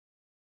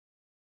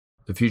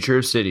The Future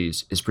of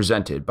Cities is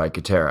presented by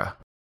Katerra.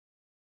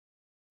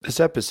 This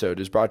episode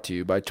is brought to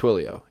you by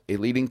Twilio, a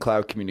leading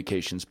cloud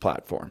communications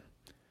platform.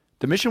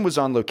 The mission was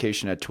on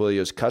location at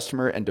Twilio's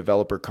customer and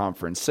developer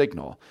conference,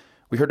 Signal.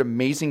 We heard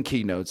amazing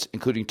keynotes,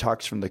 including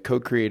talks from the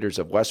co-creators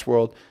of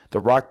Westworld, the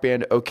rock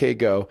band OK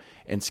Go,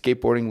 and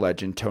skateboarding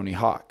legend Tony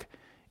Hawk.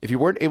 If you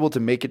weren't able to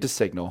make it to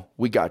Signal,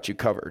 we got you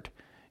covered.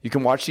 You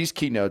can watch these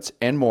keynotes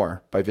and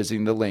more by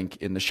visiting the link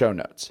in the show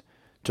notes.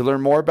 To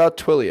learn more about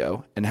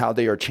Twilio and how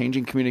they are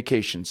changing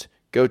communications,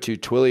 go to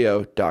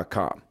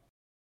twilio.com.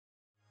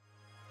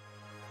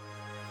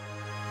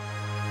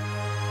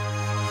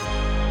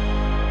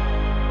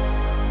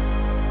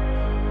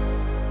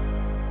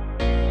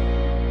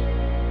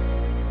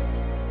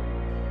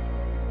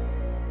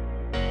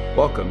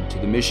 Welcome to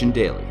the Mission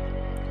Daily.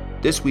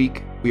 This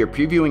week, we are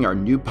previewing our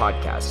new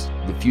podcast,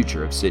 The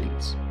Future of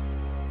Cities.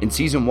 In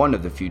Season 1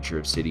 of The Future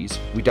of Cities,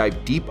 we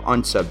dive deep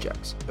on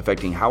subjects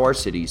affecting how our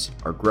cities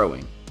are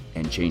growing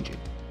and changing.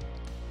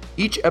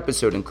 Each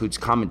episode includes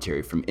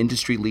commentary from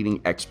industry-leading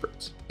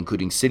experts,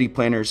 including city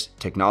planners,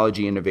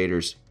 technology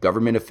innovators,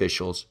 government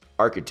officials,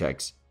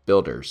 architects,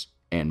 builders,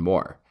 and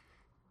more.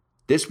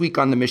 This week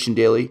on the Mission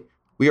Daily,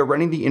 we are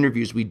running the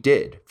interviews we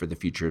did for The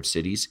Future of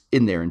Cities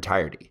in their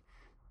entirety.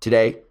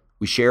 Today,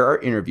 we share our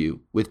interview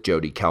with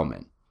Jody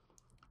Kelman.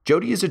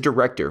 Jody is a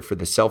director for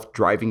the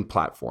self-driving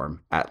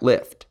platform at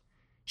Lyft.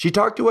 She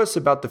talked to us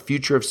about the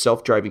future of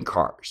self-driving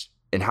cars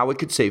and how it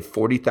could save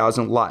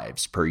 40,000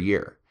 lives per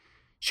year.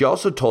 She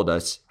also told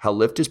us how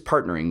Lyft is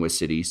partnering with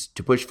cities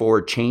to push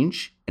forward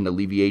change and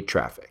alleviate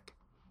traffic.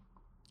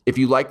 If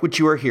you like what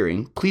you are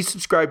hearing, please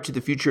subscribe to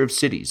The Future of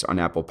Cities on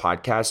Apple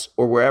Podcasts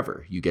or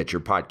wherever you get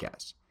your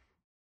podcasts.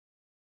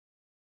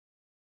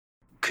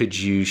 Could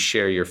you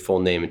share your full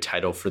name and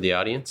title for the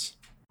audience?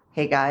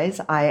 Hey guys,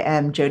 I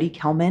am Jody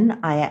Kelman.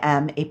 I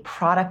am a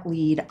product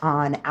lead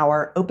on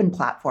our open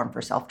platform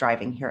for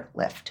self-driving here at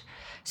Lyft.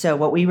 So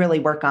what we really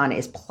work on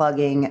is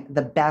plugging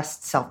the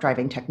best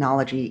self-driving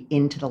technology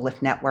into the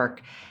Lyft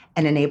network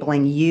and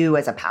enabling you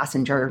as a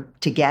passenger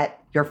to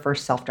get your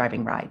first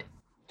self-driving ride.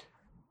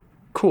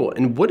 Cool.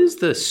 And what is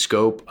the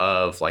scope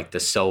of like the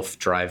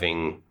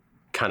self-driving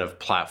kind of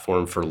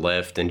platform for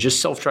Lyft and just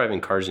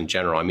self-driving cars in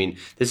general? I mean,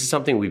 this is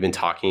something we've been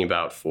talking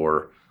about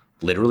for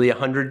literally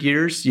 100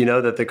 years,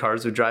 that the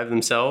cars would drive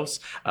themselves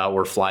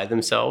or fly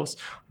themselves.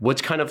 What's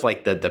kind of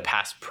like the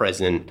past,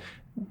 present,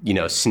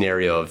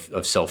 scenario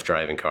of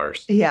self-driving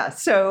cars? Yeah.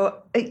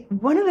 So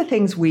one of the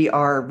things we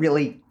are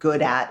really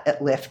good at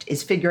Lyft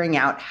is figuring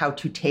out how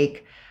to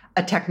take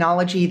a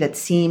technology that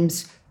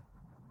seems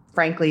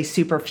frankly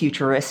super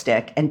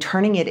futuristic and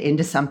turning it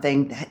into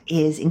something that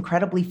is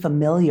incredibly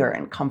familiar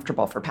and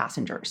comfortable for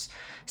passengers.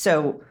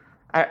 So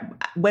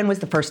when was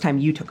the first time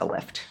you took a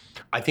Lyft?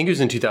 I think it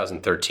was in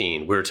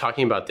 2013. We were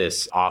talking about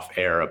this off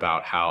air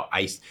about how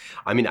I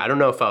don't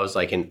know if I was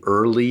like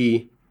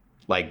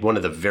one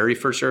of the very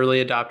first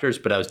early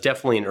adopters, but I was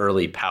definitely an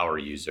early power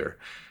user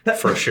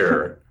for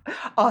sure.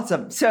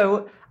 Awesome.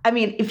 So,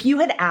 if you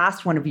had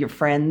asked one of your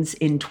friends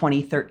in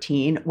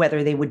 2013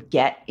 whether they would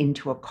get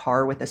into a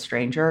car with a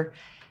stranger,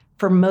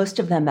 for most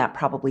of them, that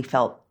probably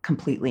felt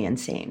completely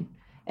insane.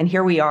 And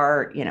here we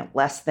are,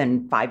 less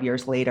than 5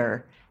 years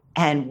later,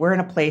 and we're in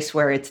a place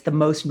where it's the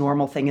most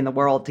normal thing in the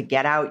world to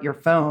get out your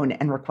phone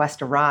and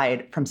request a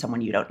ride from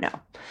someone you don't know.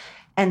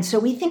 And so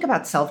we think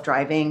about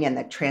self-driving and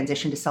the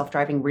transition to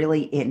self-driving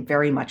really in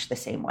very much the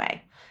same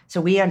way. So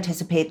we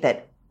anticipate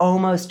that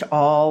almost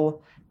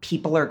all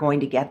people are going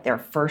to get their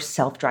first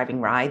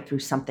self-driving ride through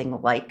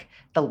something like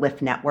the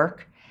Lyft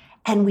network.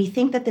 And we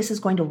think that this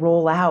is going to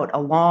roll out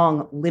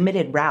along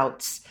limited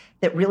routes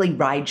that really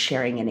ride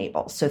sharing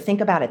enables. So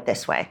think about it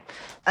this way.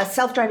 A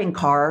self-driving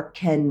car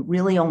can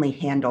really only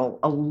handle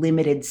a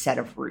limited set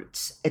of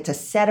routes. It's a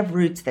set of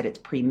routes that it's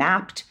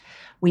pre-mapped.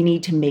 We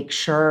need to make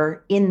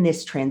sure in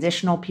this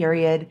transitional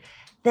period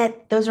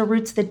that those are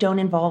routes that don't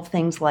involve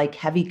things like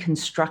heavy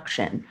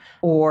construction,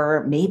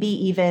 or maybe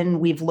even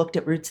we've looked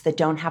at routes that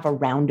don't have a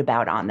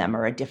roundabout on them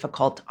or a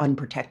difficult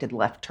unprotected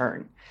left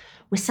turn.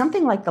 With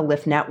something like the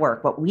Lyft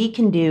network, what we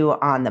can do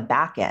on the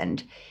back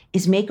end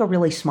is make a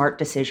really smart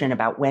decision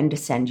about when to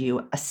send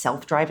you a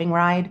self-driving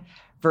ride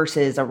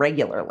versus a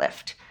regular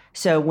Lyft.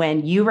 So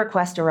when you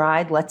request a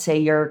ride, let's say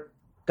you're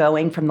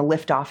going from the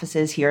Lyft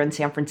offices here in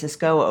San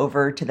Francisco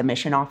over to the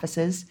Mission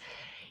offices,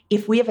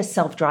 if we have a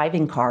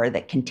self-driving car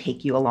that can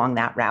take you along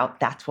that route,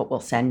 that's what we'll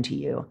send to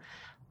you.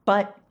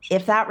 But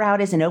if that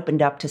route isn't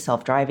opened up to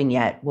self-driving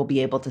yet, we'll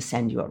be able to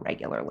send you a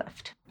regular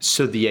Lyft.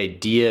 So the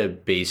idea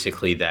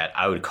basically that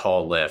I would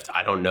call Lyft,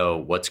 I don't know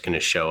what's going to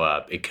show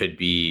up. It could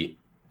be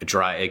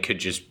it could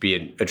just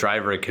be a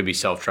driver. It could be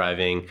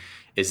self-driving.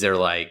 Is there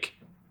like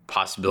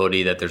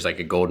possibility that there's like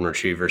a golden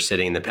retriever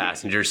sitting in the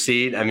passenger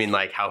seat? I mean,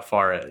 like, how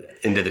far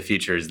into the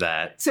future is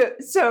that?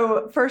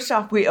 So first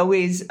off, we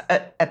always,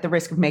 at the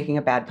risk of making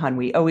a bad pun,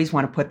 we always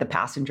want to put the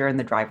passenger in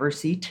the driver's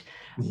seat.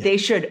 Yeah. They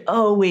should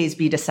always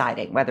be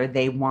deciding whether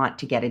they want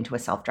to get into a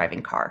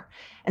self-driving car.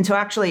 And so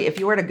actually, if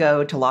you were to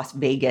go to Las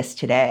Vegas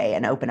today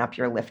and open up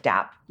your Lyft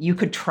app, you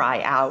could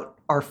try out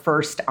our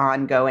first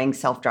ongoing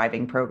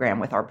self-driving program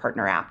with our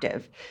partner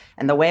Aptiv.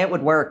 And the way it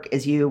would work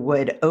is you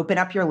would open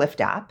up your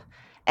Lyft app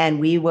and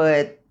we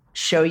would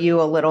show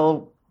you a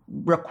little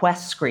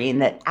request screen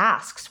that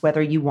asks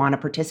whether you want to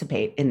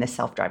participate in the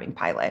self-driving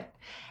pilot.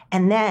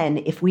 And then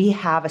if we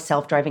have a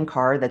self-driving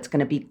car that's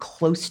going to be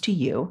close to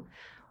you,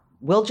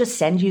 we'll just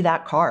send you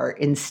that car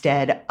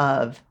instead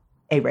of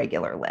a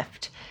regular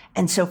Lyft.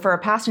 And so for a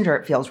passenger,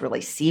 it feels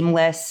really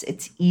seamless.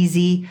 It's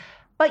easy,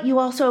 but you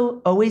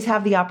also always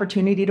have the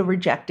opportunity to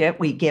reject it.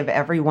 We give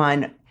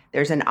everyone,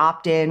 there's an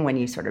opt-in when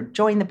you sort of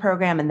join the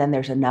program, and then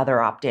there's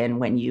another opt-in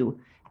when you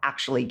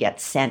actually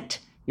get sent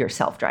your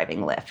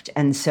self-driving Lyft.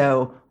 And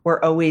so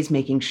we're always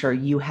making sure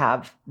you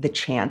have the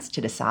chance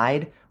to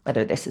decide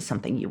whether this is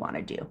something you want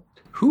to do.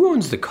 Who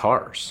owns the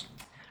cars?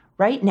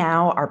 Right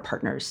now, our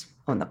partners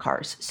own the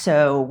cars.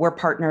 So we're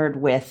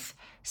partnered with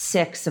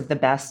 6 of the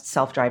best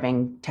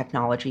self-driving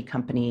technology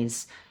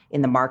companies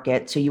in the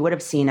market. So you would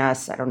have seen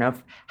us, I don't know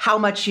how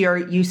much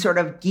you sort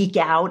of geek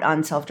out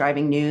on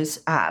self-driving news,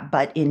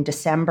 but in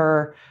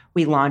December,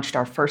 we launched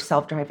our first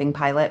self-driving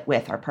pilot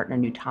with our partner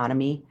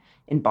Nutonomy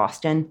in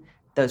Boston.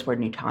 Those were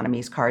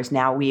Nutonomy's cars.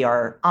 Now we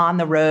are on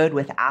the road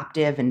with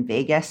Aptiv in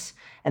Vegas,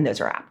 and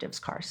those are Aptiv's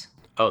cars.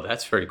 Oh,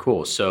 that's very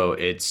cool. So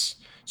it's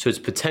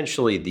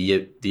potentially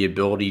the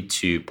ability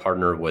to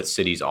partner with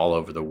cities all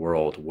over the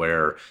world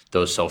where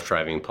those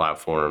self-driving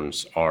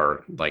platforms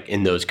are like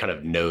in those kind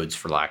of nodes,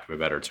 for lack of a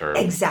better term.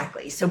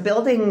 Exactly. So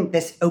building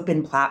this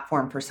open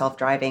platform for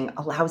self-driving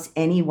allows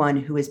anyone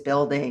who is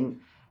building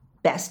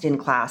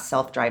best-in-class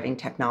self-driving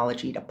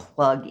technology to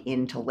plug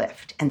into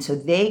Lyft. And so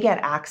they get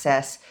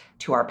access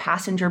to our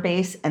passenger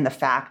base and the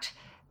fact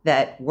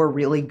that we're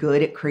really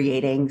good at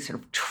creating sort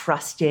of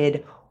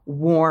trusted,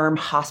 warm,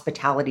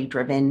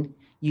 hospitality-driven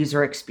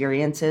user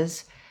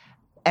experiences.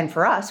 And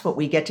for us, what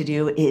we get to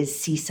do is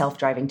see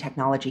self-driving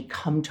technology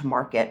come to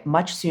market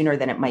much sooner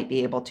than it might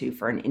be able to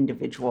for an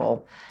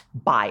individual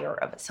buyer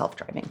of a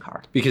self-driving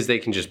car. Because they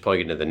can just plug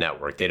into the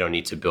network. They don't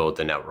need to build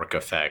the network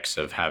effects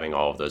of having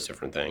all of those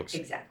different things.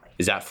 Exactly.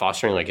 Is that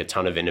fostering like a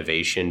ton of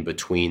innovation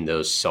between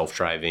those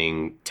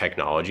self-driving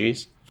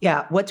technologies?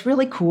 Yeah, what's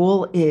really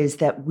cool is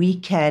that we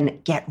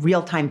can get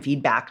real-time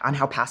feedback on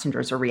how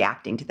passengers are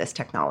reacting to this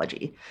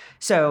technology.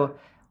 So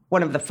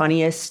one of the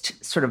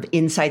funniest sort of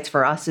insights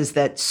for us is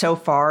that so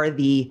far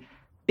the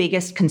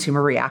biggest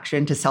consumer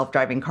reaction to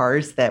self-driving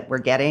cars that we're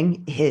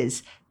getting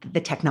is the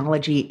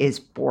technology is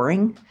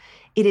boring.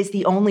 It is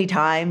the only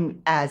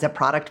time as a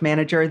product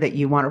manager that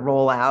you want to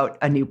roll out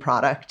a new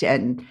product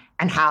and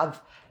have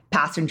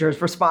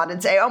passengers respond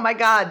and say, oh my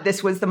God,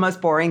 this was the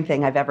most boring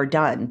thing I've ever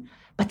done.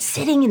 But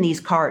sitting in these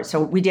cars,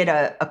 so we did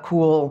a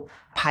cool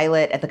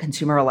pilot at the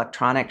Consumer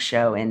Electronics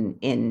Show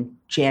in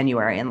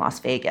January in Las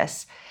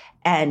Vegas.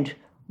 And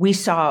we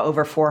saw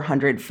over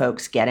 400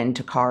 folks get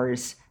into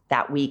cars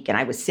that week. And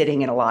I was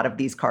sitting in a lot of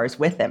these cars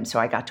with them. So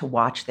I got to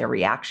watch their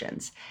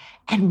reactions.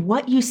 And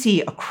what you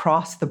see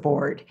across the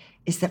board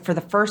is that for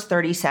the first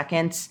 30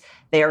 seconds,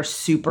 they are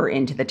super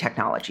into the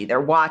technology.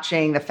 They're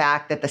watching the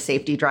fact that the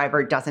safety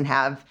driver doesn't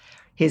have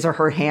his or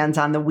her hands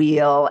on the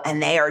wheel,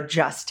 and they are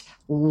just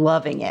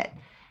loving it.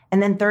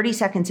 And then 30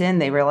 seconds in,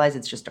 they realize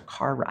it's just a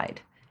car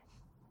ride.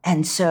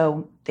 And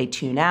so they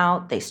tune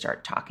out, they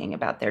start talking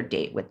about their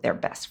date with their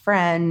best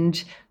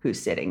friend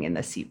who's sitting in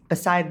the seat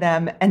beside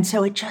them. And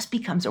so it just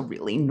becomes a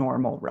really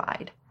normal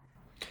ride.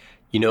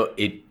 You know,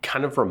 it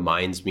kind of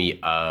reminds me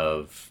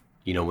of,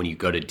 you know, when you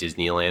go to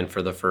Disneyland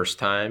for the first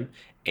time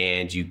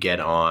and you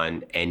get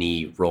on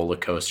any roller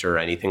coaster or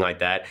anything like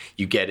that,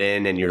 you get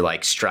in and you're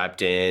like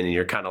strapped in and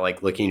you're kind of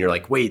like looking, you're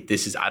like, wait,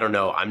 this is, I don't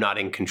know, I'm not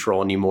in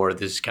control anymore.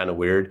 This is kind of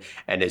weird.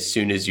 And as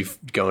soon as you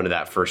go into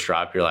that first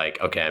drop, you're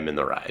like, okay, I'm in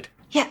the ride.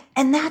 Yeah.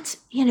 And that's,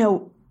 you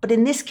know, but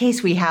in this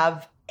case, we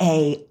have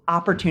a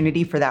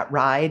opportunity for that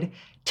ride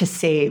to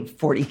save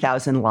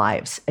 40,000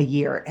 lives a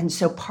year. And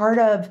so part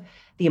of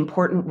the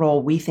important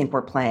role we think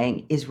we're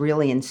playing is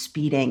really in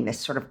speeding this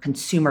sort of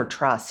consumer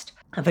trust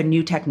of a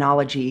new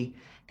technology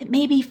that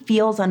maybe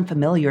feels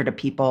unfamiliar to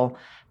people,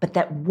 but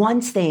that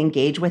once they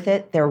engage with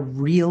it, they're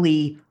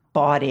really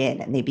bought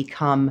in and they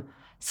become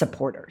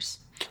supporters.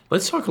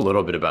 Let's talk a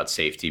little bit about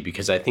safety,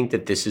 because I think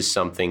that this is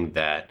something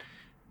that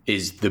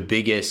is the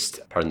biggest,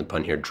 pardon the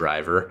pun here,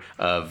 driver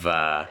of...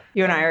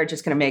 You and I are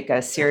just going to make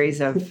a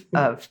series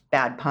of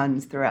bad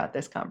puns throughout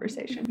this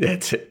conversation.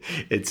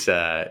 It's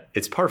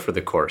par for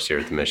the course here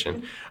at the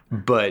Mission.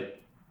 But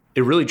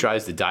it really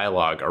drives the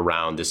dialogue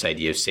around this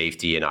idea of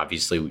safety. And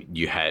obviously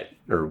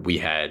we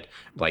had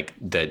like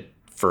the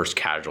first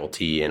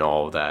casualty and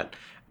all of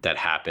that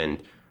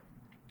happened.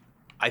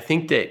 I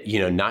think that, you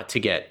know, not to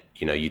get,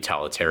 you know,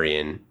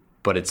 utilitarian,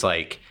 but it's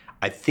like,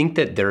 I think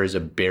that there is a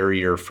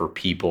barrier for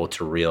people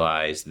to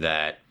realize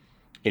that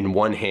in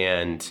one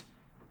hand,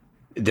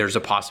 there's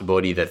a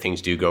possibility that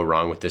things do go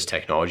wrong with this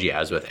technology,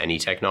 as with any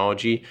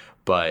technology.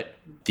 But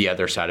the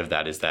other side of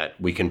that is that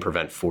we can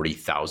prevent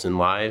 40,000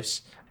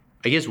 lives.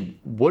 I guess,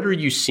 what are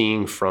you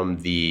seeing from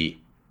the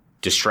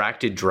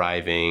distracted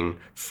driving,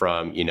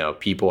 from,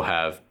 people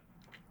have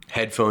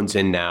headphones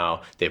in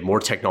now, they have more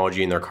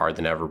technology in their car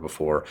than ever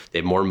before, they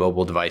have more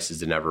mobile devices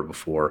than ever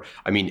before.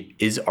 I mean,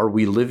 are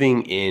we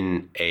living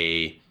in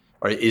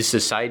or is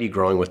society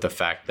growing with the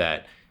fact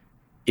that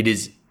it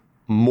is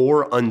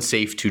more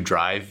unsafe to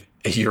drive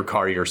your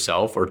car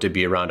yourself or to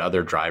be around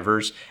other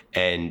drivers,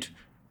 and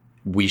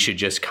we should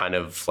just kind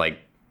of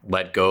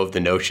let go of the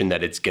notion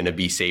that it's going to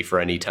be safer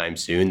anytime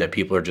soon, that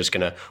people are just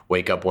going to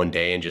wake up one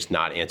day and just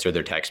not answer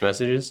their text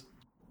messages?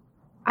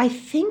 I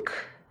think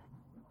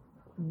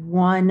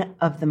one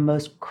of the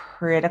most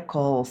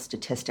critical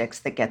statistics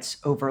that gets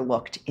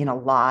overlooked in a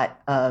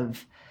lot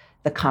of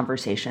the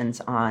conversations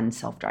on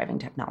self-driving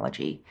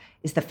technology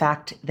is the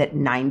fact that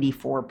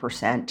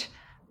 94%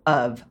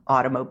 of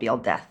automobile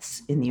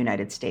deaths in the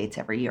United States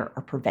every year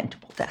are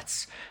preventable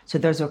deaths. So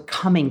those are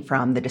coming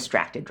from the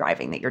distracted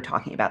driving that you're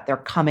talking about. They're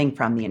coming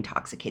from the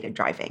intoxicated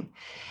driving.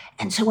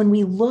 And so when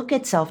we look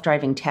at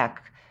self-driving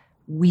tech,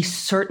 we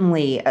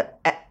certainly,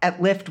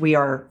 at Lyft, we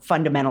are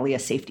fundamentally a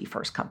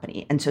safety-first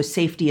company. And so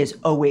safety is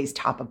always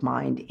top of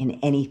mind in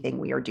anything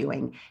we are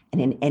doing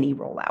and in any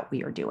rollout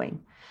we are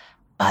doing.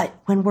 But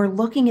when we're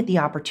looking at the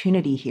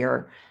opportunity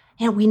here,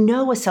 we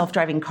know a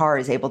self-driving car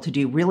is able to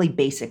do really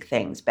basic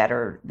things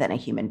better than a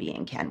human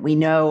being can. We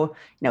know,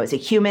 as a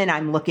human,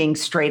 I'm looking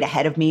straight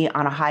ahead of me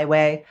on a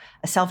highway.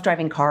 A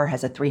self-driving car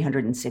has a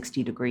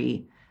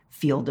 360-degree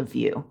field of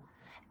view.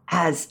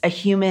 As a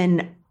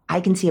human,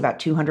 I can see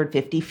about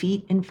 250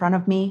 feet in front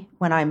of me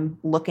when I'm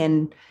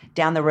looking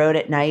down the road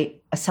at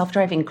night. A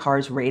self-driving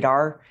car's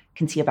radar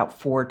can see about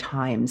 4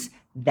 times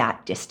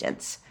that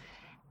distance.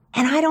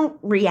 And I don't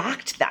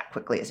react that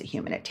quickly as a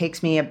human. It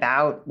takes me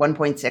about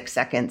 1.6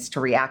 seconds to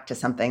react to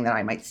something that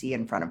I might see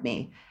in front of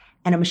me.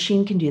 And a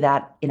machine can do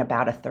that in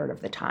about a third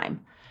of the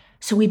time.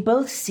 So we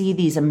both see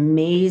these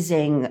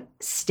amazing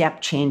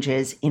step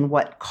changes in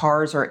what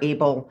cars are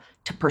able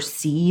to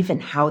perceive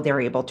and how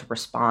they're able to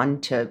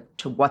respond to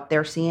what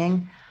they're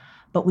seeing.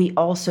 But we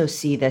also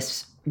see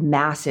this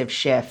massive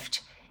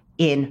shift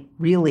in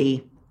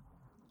really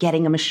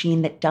getting a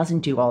machine that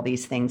doesn't do all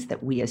these things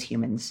that we as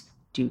humans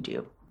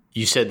do.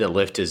 You said that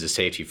Lyft is a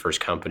safety-first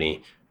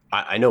company.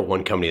 I know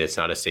one company that's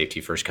not a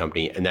safety-first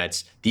company, and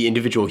that's the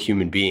individual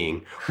human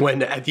being.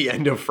 When at the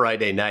end of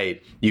Friday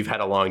night, you've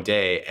had a long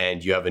day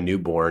and you have a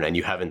newborn and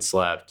you haven't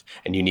slept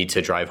and you need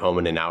to drive home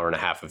in an hour and a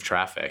half of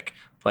traffic,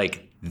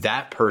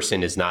 that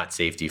person is not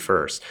safety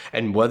first.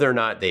 And whether or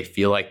not they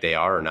feel like they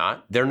are or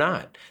not, they're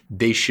not.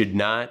 They should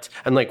not.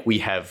 And we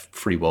have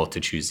free will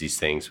to choose these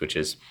things, which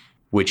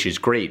is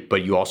great,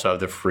 but you also have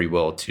the free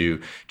will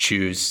to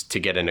choose to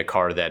get in a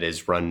car that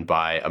is run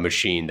by a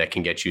machine that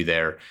can get you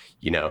there,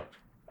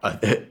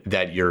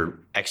 that you're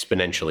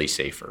exponentially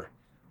safer.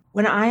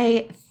 When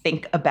I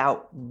think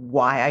about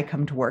why I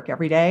come to work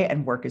every day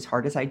and work as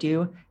hard as I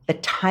do, the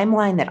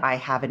timeline that I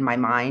have in my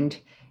mind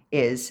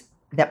is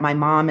that my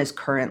mom is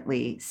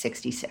currently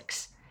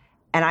 66.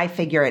 And I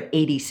figure at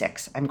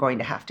 86, I'm going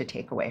to have to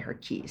take away her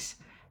keys.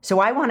 So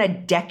I want a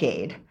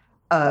decade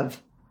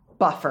of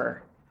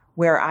buffer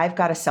where I've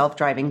got a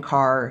self-driving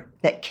car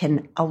that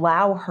can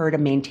allow her to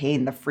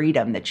maintain the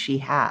freedom that she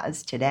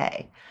has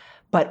today,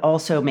 but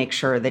also make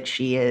sure that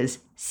she is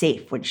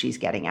safe when she's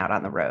getting out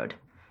on the road.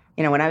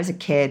 When I was a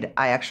kid,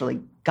 I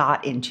actually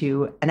got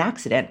into an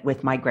accident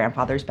with my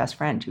grandfather's best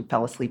friend who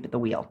fell asleep at the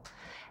wheel.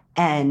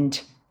 And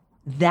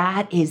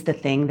that is the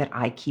thing that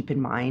I keep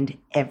in mind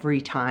every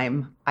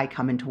time I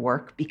come into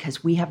work,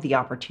 because we have the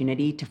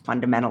opportunity to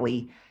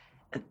fundamentally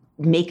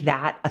make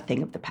that a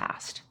thing of the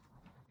past.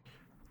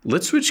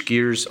 Let's switch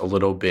gears a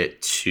little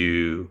bit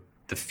to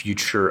the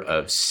future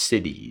of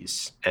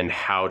cities and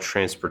how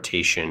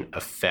transportation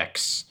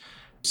affects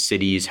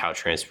cities, how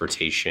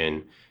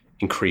transportation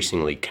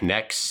increasingly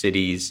connects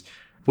cities.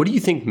 What do you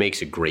think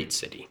makes a great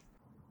city?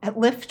 At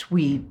Lyft,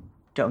 we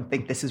don't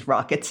think this is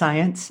rocket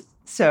science.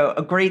 So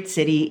a great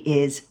city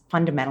is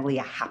fundamentally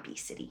a happy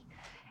city.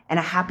 And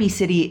a happy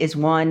city is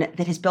one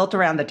that is built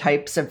around the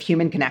types of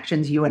human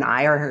connections you and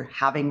I are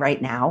having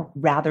right now,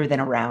 rather than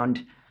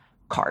around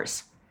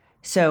cars.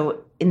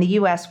 So in the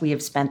US, we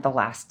have spent the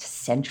last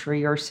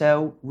century or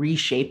so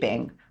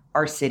reshaping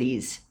our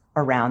cities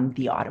around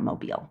the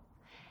automobile.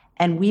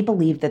 And we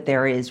believe that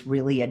there is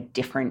really a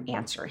different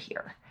answer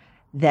here,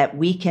 that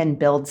we can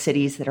build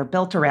cities that are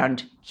built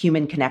around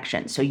human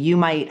connection. So you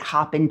might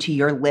hop into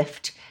your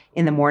Lyft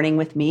in the morning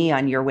with me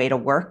on your way to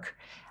work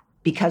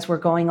because we're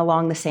going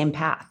along the same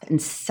path.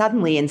 And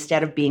suddenly,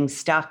 instead of being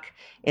stuck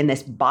in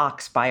this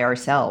box by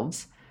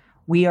ourselves,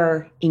 we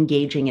are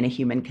engaging in a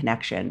human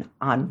connection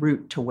en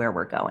route to where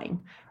we're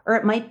going. Or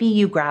it might be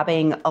you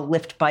grabbing a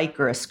Lyft bike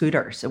or a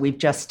scooter. So we've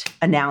just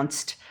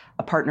announced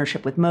a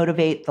partnership with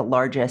Motivate, the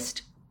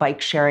largest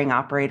bike sharing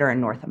operator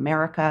in North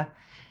America.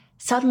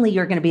 Suddenly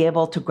you're going to be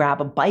able to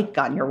grab a bike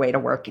on your way to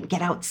work and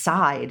get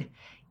outside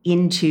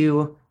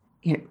into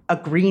a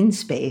green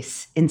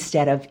space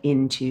instead of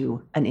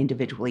into an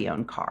individually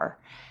owned car.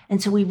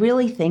 And so we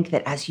really think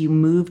that as you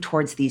move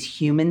towards these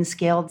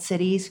human-scaled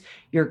cities,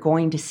 you're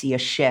going to see a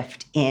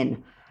shift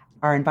in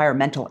our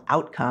environmental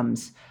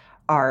outcomes,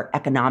 our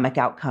economic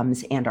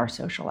outcomes, and our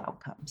social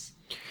outcomes.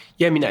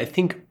 Yeah, I mean, I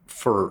think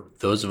for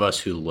those of us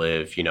who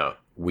live,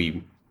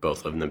 we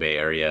both live in the Bay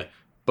Area,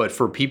 but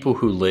for people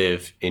who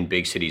live in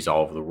big cities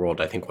all over the world,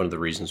 I think one of the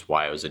reasons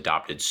why it was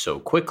adopted so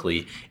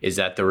quickly is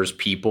that there was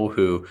people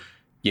who,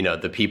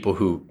 the people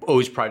who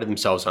always prided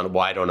themselves on,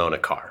 well, I don't own a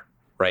car,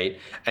 right?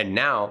 And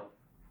now,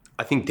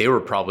 I think they were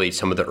probably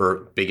some of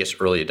the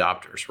biggest early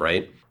adopters,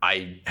 right?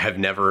 I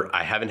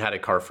haven't had a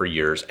car for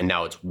years, and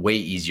now it's way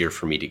easier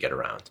for me to get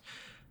around.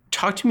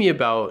 Talk to me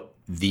about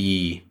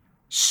the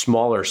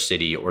smaller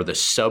city or the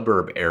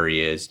suburb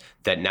areas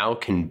that now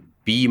can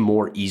be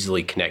more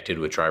easily connected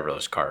with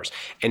driverless cars.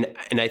 And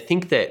I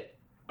think that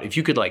if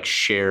you could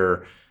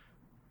share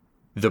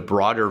the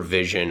broader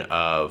vision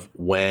of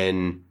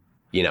when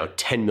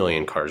 10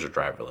 million cars are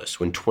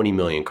driverless, when 20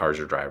 million cars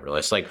are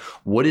driverless,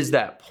 what is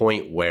that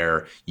point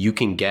where you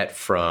can get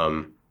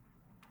from,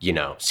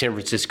 San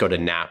Francisco to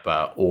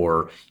Napa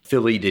or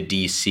Philly to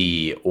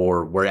DC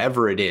or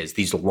wherever it is,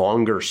 these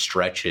longer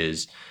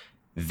stretches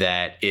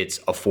that it's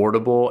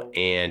affordable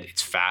and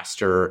it's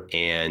faster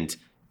and,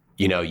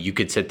 you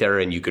could sit there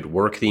and you could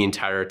work the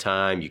entire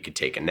time, you could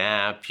take a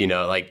nap,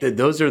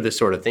 those are the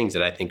sort of things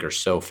that I think are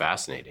so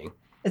fascinating.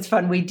 It's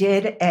fun. We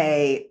did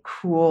a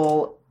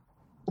cool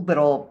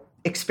little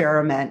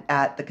experiment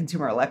at the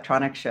Consumer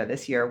Electronics Show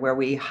this year where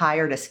we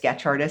hired a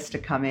sketch artist to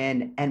come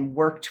in and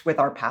worked with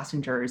our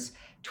passengers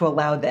to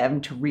allow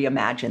them to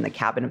reimagine the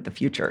cabin of the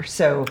future.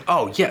 So,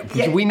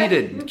 we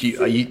need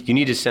to. You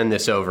need to send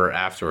this over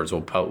afterwards.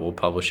 We'll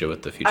publish it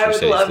with the Future I would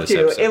Cities. love to.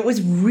 Episode. It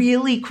was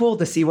really cool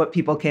to see what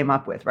people came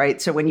up with. Right.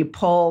 So when you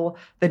pull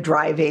the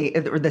driving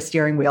or the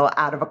steering wheel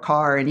out of a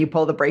car and you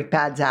pull the brake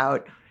pads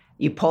out,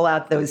 you pull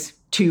out those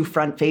two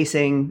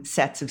front-facing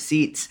sets of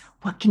seats.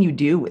 What can you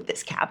do with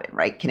this cabin,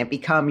 right? Can it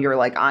become your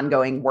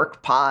ongoing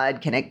work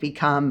pod? Can it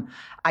become,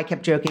 I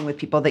kept joking with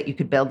people that you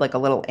could build a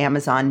little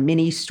Amazon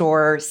mini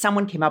store.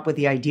 Someone came up with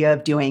the idea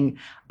of doing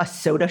a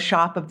soda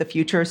shop of the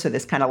future. So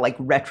this kind of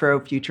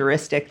retro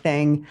futuristic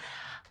thing.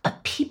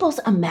 But people's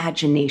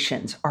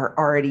imaginations are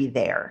already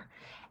there.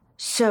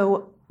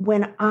 So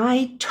when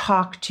I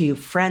talk to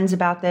friends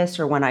about this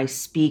or when I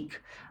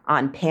speak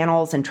on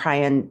panels and try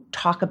and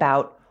talk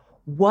about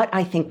what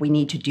I think we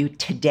need to do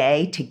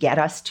today to get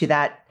us to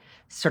that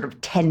sort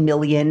of 10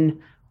 million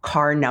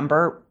car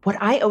number, what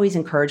I always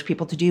encourage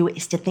people to do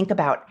is to think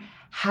about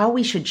how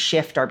we should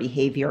shift our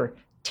behavior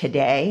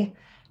today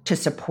to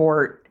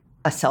support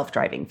a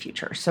self-driving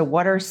future. So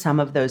what are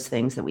some of those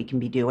things that we can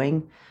be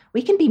doing?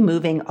 We can be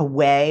moving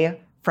away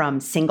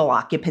from single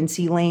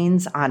occupancy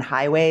lanes on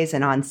highways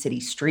and on city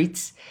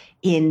streets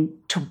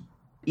into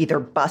either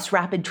bus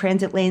rapid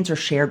transit lanes or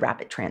shared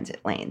rapid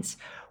transit lanes.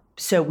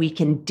 So we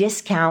can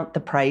discount the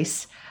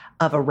price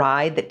of a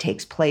ride that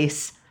takes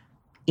place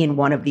in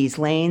one of these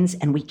lanes,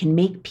 and we can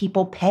make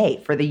people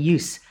pay for the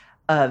use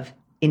of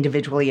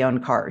individually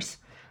owned cars.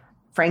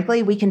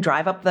 Frankly, we can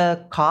drive up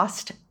the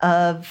cost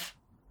of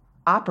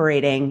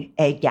operating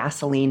a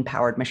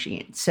gasoline-powered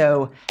machine.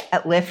 So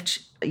at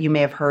Lyft, you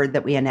may have heard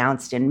that we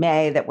announced in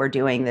May that we're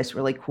doing this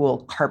really cool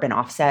carbon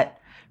offset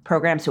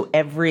program. So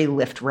every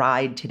Lyft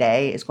ride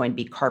today is going to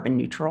be carbon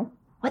neutral.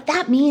 What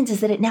that means is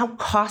that it now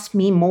costs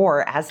me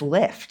more as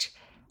Lyft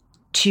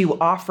to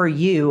offer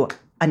you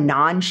a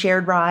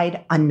non-shared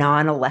ride, a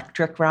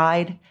non-electric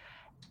ride.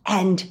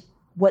 And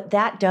what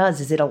that does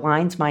is it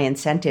aligns my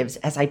incentives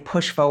as I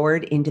push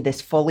forward into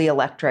this fully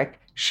electric,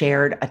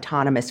 shared,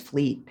 autonomous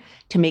fleet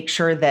to make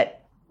sure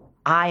that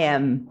I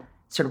am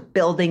sort of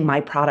building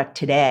my product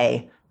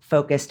today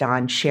focused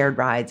on shared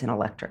rides and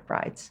electric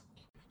rides.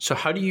 So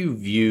how do you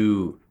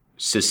view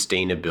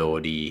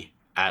sustainability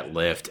at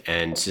Lyft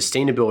and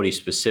sustainability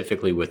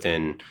specifically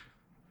within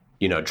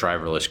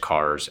driverless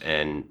cars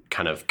and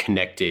kind of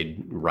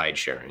connected ride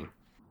sharing?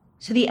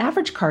 So the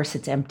average car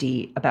sits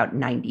empty about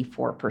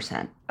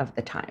 94% of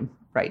the time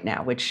right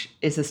now, which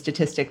is a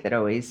statistic that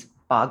always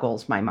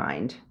boggles my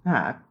mind.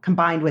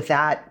 Combined with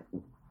that,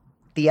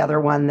 the other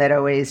one that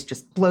always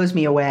just blows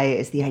me away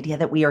is the idea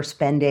that we are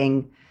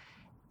spending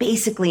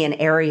basically an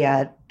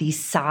area the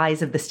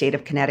size of the state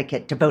of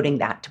Connecticut devoting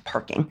that to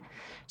parking.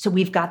 So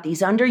we've got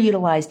these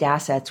underutilized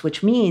assets,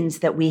 which means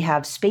that we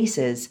have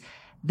spaces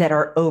that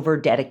are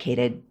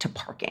over-dedicated to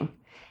parking.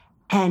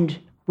 And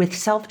with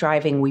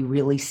self-driving, we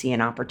really see an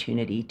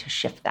opportunity to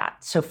shift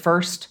that. So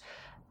first,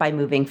 by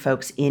moving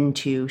folks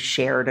into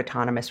shared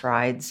autonomous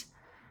rides.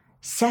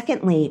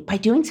 Secondly, by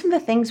doing some of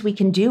the things we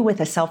can do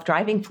with a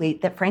self-driving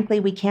fleet that frankly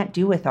we can't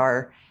do with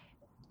our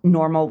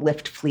normal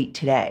Lyft fleet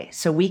today.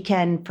 So we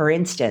can, for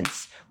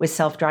instance, with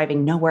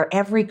self-driving, know where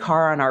every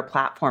car on our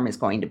platform is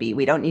going to be.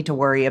 We don't need to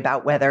worry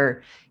about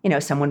whether,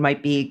 someone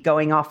might be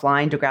going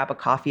offline to grab a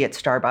coffee at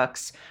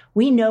Starbucks.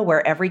 We know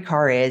where every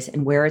car is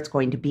and where it's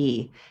going to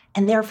be.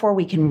 And therefore,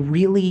 we can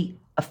really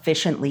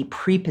efficiently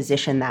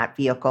pre-position that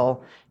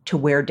vehicle to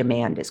where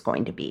demand is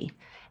going to be.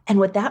 And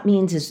what that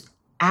means is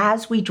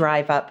as we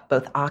drive up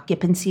both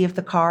occupancy of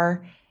the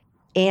car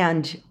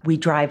and we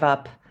drive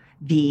up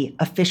the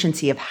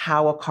efficiency of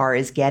how a car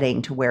is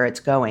getting to where it's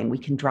going, we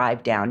can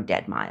drive down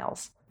dead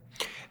miles.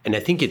 And I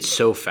think it's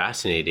so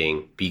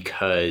fascinating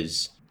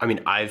because, I mean,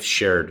 I've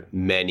shared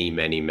many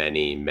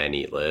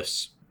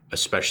lifts,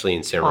 especially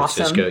in San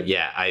Francisco. Awesome.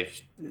 Yeah,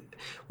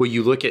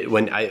 you look at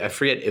when I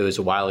forget, it was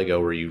a while ago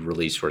where you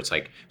released where it's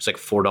like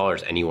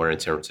 $4 anywhere in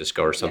San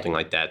Francisco or something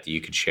like that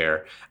you could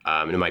share.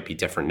 And it might be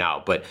different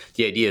now, but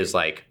the idea is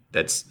like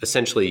that's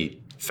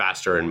essentially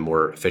faster and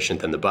more efficient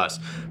than the bus.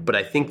 But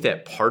I think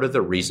that part of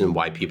the reason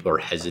why people are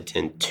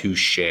hesitant to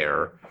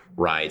share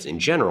rides in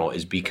general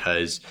is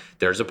because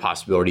there's a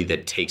possibility that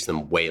it takes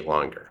them way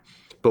longer.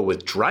 But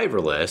with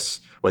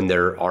driverless, when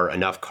there are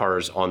enough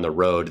cars on the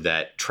road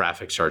that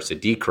traffic starts to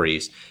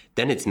decrease,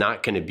 then it's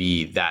not going to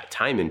be that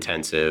time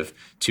intensive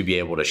to be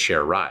able to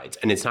share rides.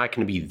 And it's not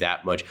going to be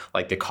that much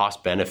like the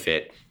cost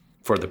benefit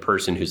for the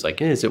person who's like,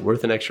 is it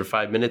worth an extra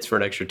 5 minutes for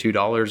an extra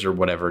 $2 or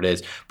whatever it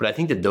is? But I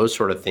think that those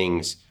sort of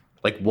things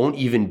like won't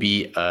even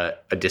be a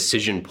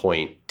decision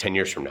point 10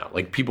 years from now.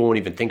 Like people won't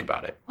even think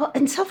about it. Well,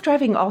 and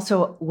self-driving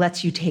also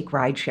lets you take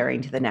ride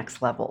sharing to the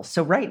next level.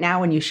 So right now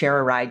when you share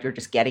a ride, you're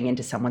just getting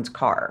into someone's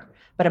car.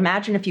 But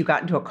imagine if you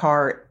got into a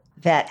car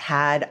that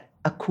had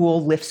a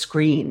cool Lyft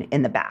screen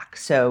in the back.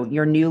 So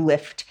your new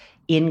Lyft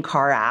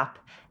in-car app.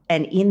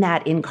 And in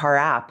that in-car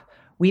app,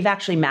 we've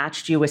actually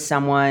matched you with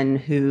someone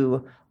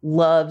who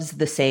loves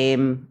the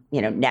same,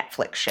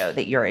 Netflix show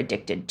that you're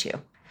addicted to.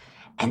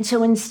 And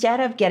so instead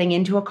of getting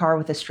into a car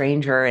with a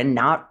stranger and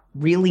not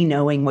really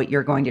knowing what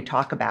you're going to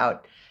talk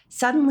about,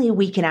 suddenly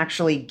we can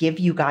actually give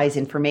you guys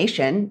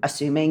information,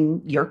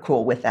 assuming you're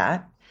cool with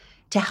that,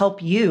 to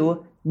help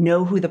you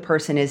know who the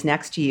person is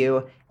next to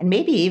you and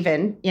maybe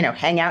even,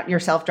 hang out in your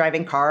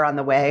self-driving car on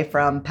the way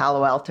from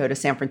Palo Alto to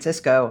San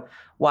Francisco,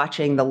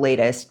 watching the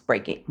latest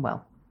Breaking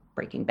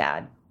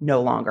Bad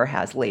no longer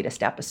has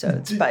latest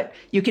episodes, but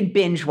you can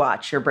binge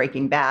watch your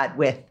Breaking Bad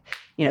with,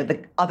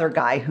 the other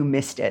guy who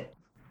missed it.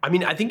 I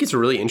mean, I think it's a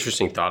really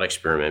interesting thought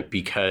experiment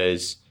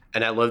because,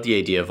 and I love the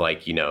idea of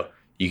like, you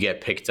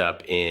get picked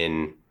up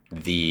in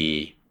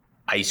the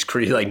ice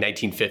cream, like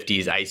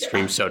 1950s ice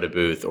cream soda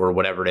booth or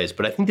whatever it is.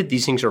 But I think that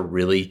these things are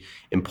really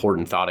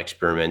important thought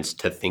experiments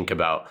to think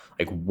about,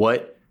 like,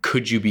 what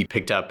could you be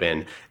picked up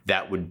in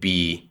that would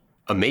be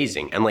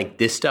amazing? And like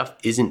this stuff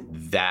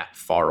isn't that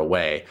far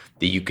away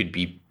that you could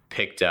be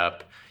picked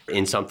up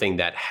in something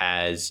that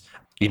has,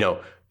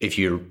 if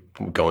you're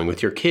going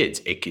with your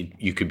kids,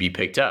 you could be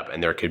picked up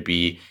and there could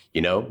be,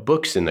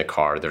 books in the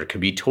car. There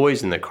could be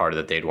toys in the car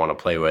that they'd want to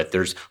play with.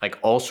 There's like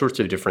all sorts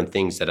of different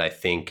things that I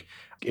think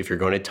if you're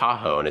going to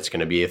Tahoe and it's going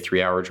to be a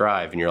 3-hour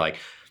drive and you're like,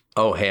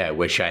 oh, hey, I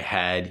wish I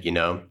had,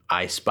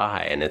 I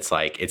Spy. And it's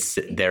like, it's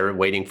there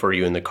waiting for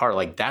you in the car.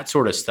 Like that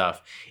sort of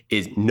stuff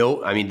is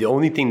the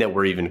only thing that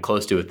we're even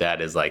close to with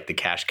that is like the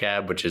cash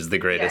cab, which is the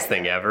greatest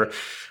thing ever.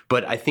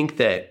 But I think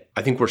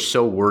we're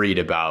so worried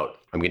about,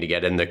 I'm going to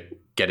get in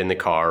the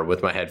car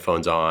with my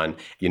headphones on,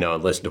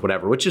 and listen to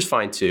whatever, which is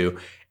fine too.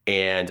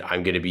 And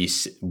I'm going to be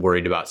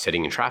worried about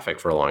sitting in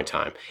traffic for a long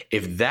time.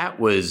 If that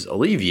was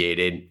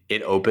alleviated,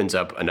 it opens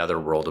up another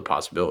world of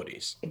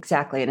possibilities.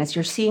 Exactly. And as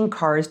you're seeing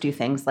cars do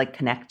things like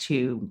connect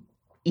to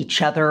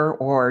each other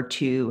or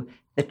to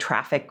the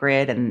traffic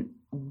grid, and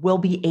we'll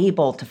be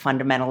able to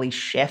fundamentally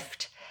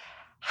shift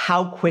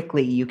how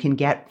quickly you can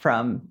get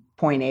from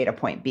point A to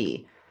point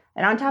B.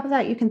 And on top of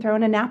that, you can throw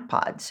in a nap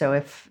pod. So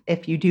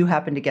if you do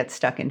happen to get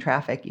stuck in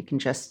traffic, you can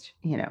just,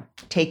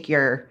 take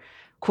your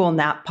cool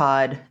nap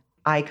pod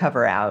eye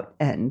cover out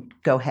and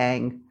go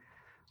hang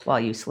while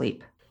you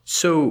sleep.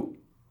 So,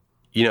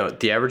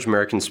 the average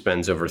American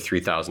spends over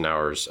 3,000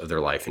 hours of their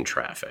life in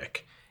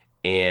traffic.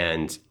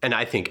 And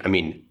I think,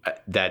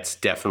 that's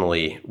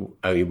definitely,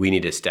 we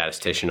need a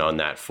statistician on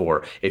that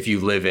for if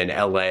you live in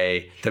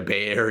LA, the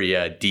Bay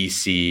Area,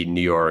 DC, New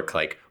York,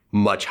 like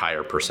much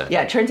higher percentage.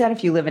 Yeah, it turns out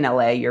if you live in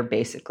LA, you're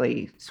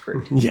basically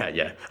screwed.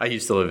 Yeah. I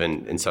used to live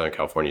in Southern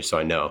California, so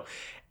I know.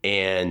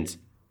 And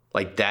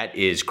like that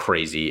is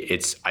crazy.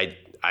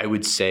 I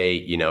would say,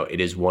 it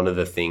is one of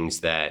the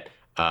things that,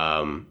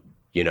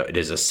 it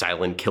is a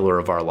silent killer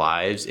of our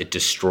lives. It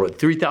destroyed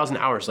 3,000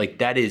 hours. Like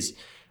that is,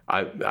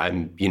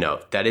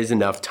 that is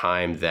enough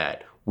time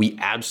that we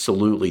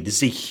absolutely, this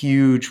is a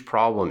huge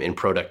problem in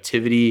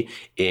productivity,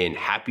 in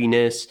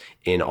happiness,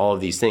 in all of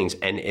these things.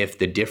 And if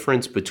the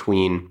difference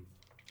between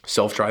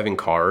self-driving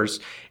cars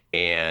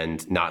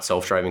and not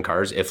self-driving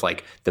cars, if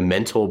like the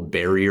mental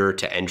barrier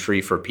to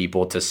entry for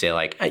people to say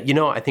like, I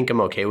think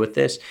I'm okay with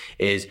this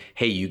is,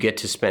 hey, you get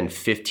to spend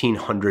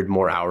 1,500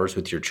 more hours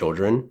with your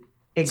children.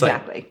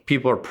 Exactly. Like,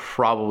 people are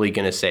probably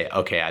going to say,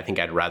 okay, I think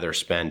I'd rather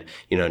spend,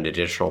 an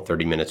additional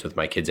 30 minutes with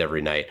my kids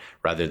every night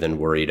rather than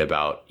worried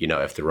about,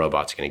 if the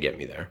robot's going to get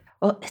me there.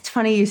 Well, it's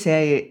funny you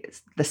say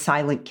the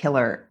silent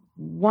killer.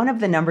 One of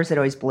the numbers that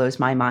always blows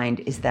my mind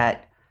is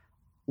that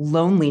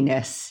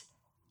loneliness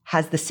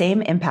has the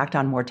same impact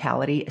on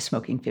mortality as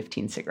smoking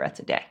 15 cigarettes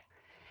a day.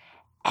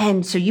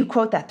 And so you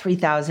quote that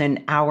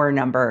 3,000 hour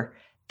number.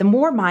 The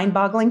more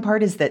mind-boggling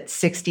part is that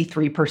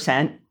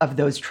 63% of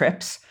those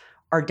trips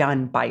are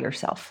done by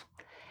yourself.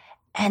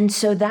 And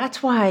so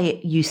that's why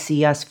you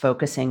see us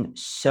focusing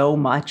so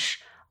much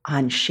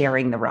on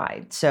sharing the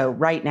ride. So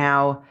right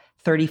now,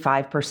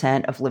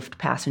 35% of Lyft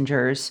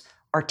passengers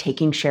are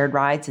taking shared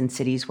rides in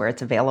cities where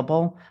it's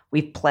available.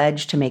 We've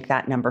pledged to make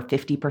that number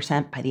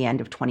 50% by the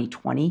end of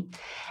 2020.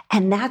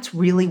 And that's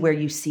really where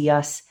you see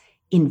us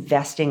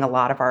investing a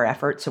lot of our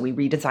effort. So we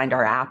redesigned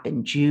our app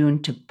in June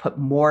to put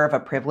more of a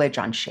privilege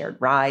on shared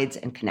rides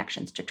and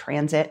connections to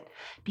transit,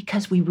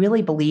 because we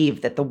really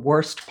believe that the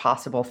worst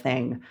possible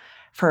thing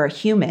for a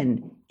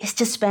human is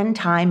to spend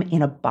time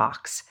in a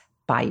box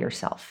by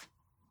yourself.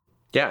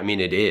 Yeah, I mean,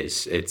 it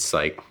is. It's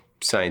like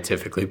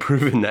scientifically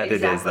proven that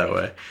It is that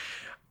way.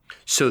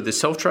 So the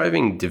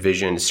self-driving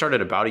division started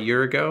about a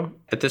year ago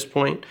at this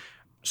point.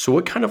 So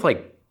what kind of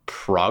like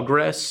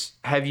progress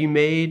have you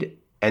made?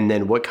 And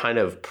then what kind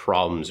of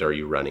problems are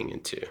you running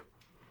into?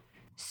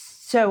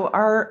 So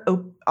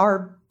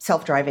our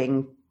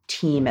self-driving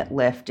team at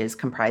Lyft is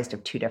comprised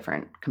of two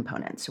different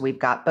components. So we've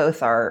got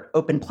both our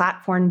open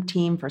platform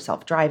team for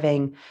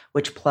self-driving,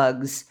 which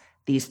plugs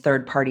these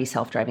third-party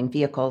self-driving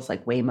vehicles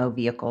like Waymo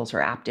vehicles or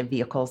Aptiv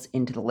vehicles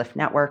into the Lyft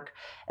network.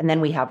 And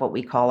then we have what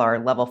we call our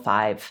level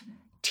 5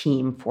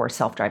 team for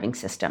self-driving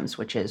systems,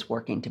 which is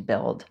working to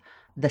build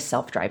the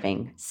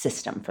self-driving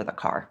system for the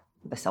car,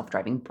 the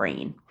self-driving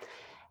brain.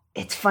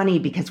 It's funny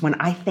because when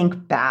I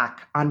think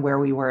back on where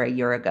we were a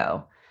year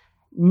ago,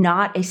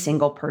 not a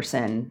single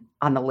person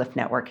on the Lyft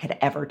network had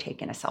ever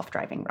taken a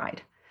self-driving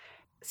ride.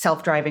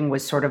 Self-driving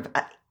was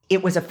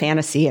it was a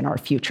fantasy in our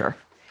future.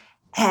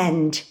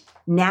 And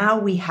now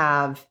we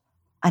have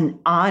an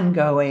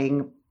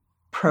ongoing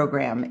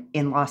program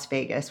in Las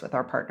Vegas with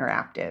our partner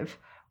Aptiv,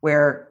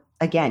 where,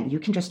 again, you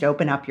can just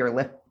open up your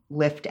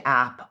Lyft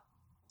app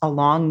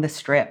along the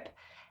strip.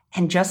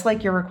 And just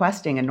like you're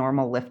requesting a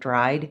normal Lyft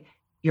ride,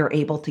 you're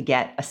able to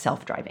get a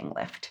self-driving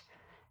Lyft.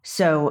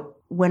 So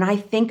when I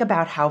think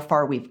about how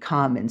far we've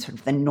come and sort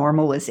of the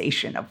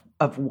normalization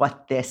of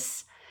what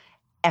this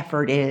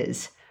effort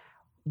is,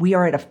 we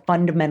are at a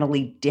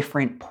fundamentally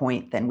different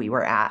point than we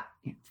were at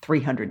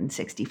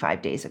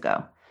 365 days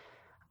ago.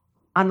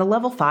 On the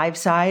level 5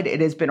 side,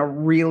 it has been a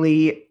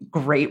really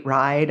great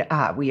ride.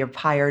 We have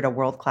hired a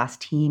world-class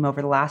team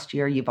over the last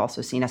year. You've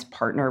also seen us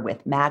partner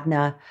with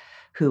Magna,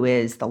 who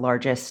is the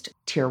largest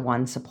tier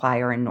 1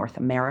 supplier in North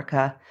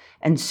America.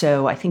 And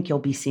so I think you'll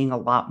be seeing a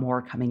lot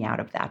more coming out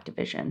of that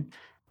division.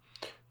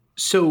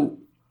 So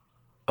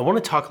I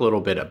want to talk a little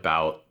bit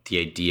about the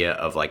idea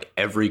of like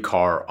every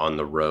car on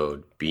the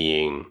road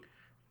being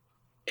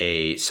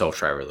a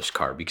self-driverless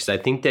car, because I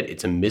think that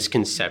it's a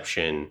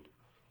misconception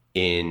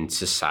in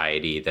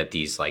society that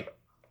these like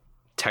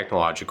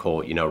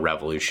technological,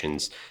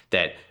 revolutions,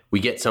 that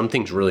we get some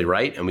things really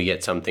right and we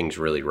get some things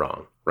really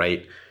wrong,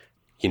 right?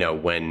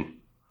 When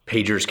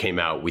pagers came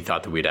out, we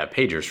thought that we'd have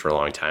pagers for a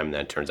long time, and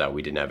then it turns out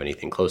we didn't have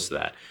anything close to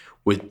that.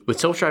 With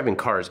self-driving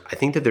cars, I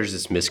think that there's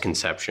this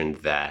misconception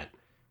that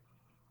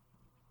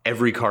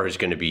every car is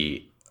going to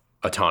be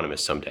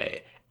autonomous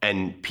someday.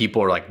 And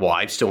people are like, well,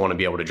 I still want to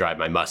be able to drive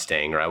my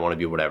Mustang, or I want to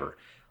be whatever.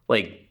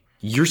 Like,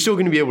 you're still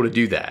going to be able to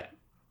do that.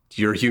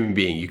 You're a human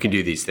being. You can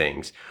do these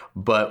things.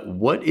 But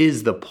what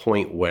is the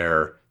point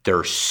where there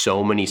are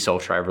so many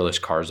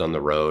self-driverless cars on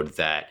the road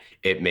that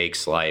it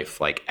makes life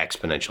like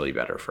exponentially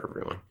better for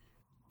everyone?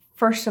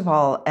 First of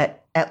all,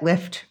 at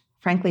Lyft,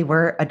 frankly,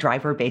 we're a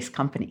driver-based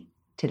company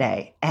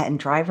today, and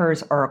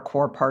drivers are a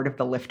core part of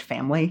the Lyft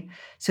family.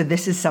 So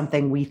this is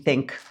something we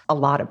think a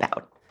lot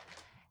about.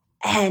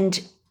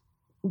 And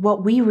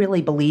what we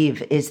really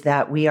believe is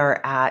that we are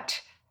at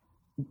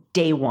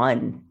day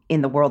one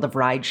in the world of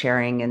ride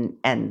sharing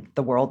and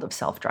the world of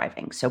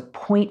self-driving. So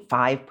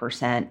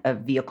 0.5% of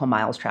vehicle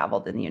miles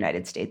traveled in the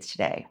United States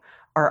today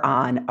are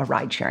on a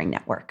ride sharing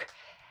network.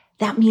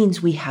 That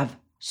means we have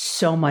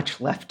so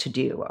much left to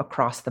do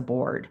across the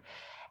board.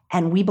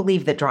 And we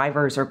believe that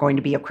drivers are going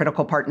to be a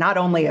critical part, not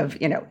only of,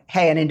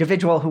 hey, an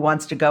individual who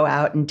wants to go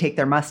out and take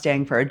their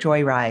Mustang for a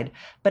joyride,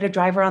 but a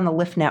driver on the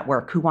Lyft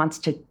network who wants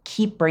to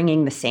keep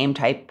bringing the same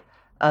type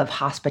of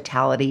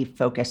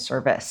hospitality-focused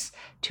service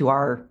to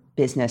our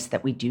business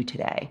that we do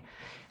today.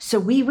 So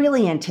we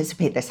really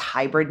anticipate this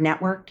hybrid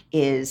network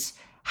is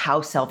how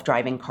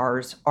self-driving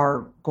cars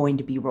are going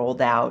to be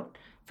rolled out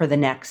for the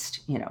next,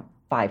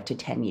 5 to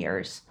 10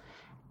 years.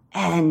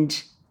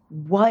 And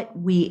what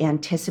we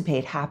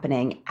anticipate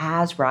happening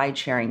as ride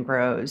sharing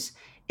grows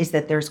is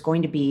that there's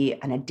going to be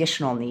an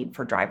additional need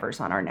for drivers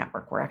on our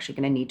network. We're actually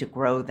going to need to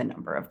grow the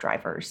number of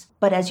drivers.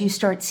 But as you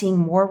start seeing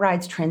more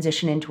rides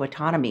transition into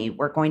autonomy,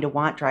 we're going to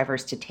want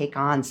drivers to take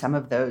on some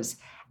of those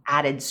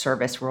added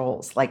service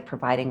roles, like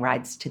providing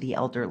rides to the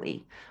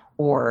elderly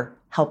or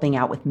helping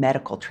out with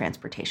medical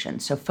transportation.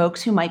 So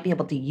folks who might be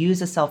able to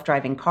use a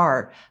self-driving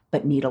car,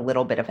 but need a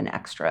little bit of an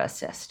extra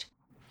assist.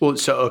 Well,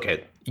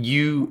 okay,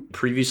 you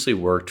previously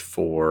worked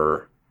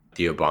for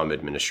the Obama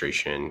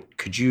administration.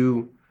 Could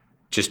you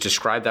just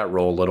describe that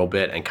role a little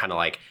bit and kind of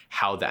like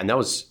how that, and that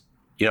was,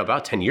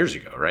 about 10 years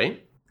ago,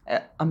 right?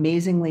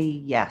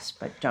 Amazingly, yes,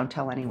 but don't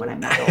tell anyone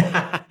I'm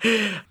that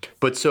old.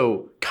 But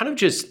so kind of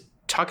just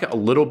talk a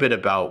little bit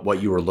about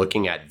what you were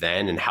looking at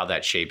then and how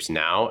that shapes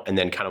now, and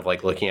then kind of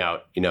like looking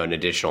out, an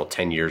additional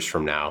 10 years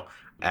from now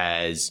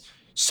as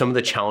some of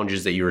the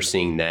challenges that you were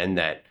seeing then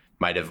that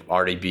might have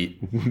already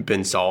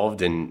been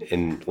solved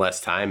in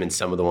less time, and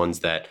some of the ones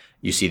that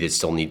you see that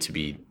still need to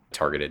be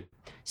targeted.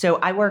 So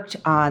I worked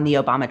on the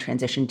Obama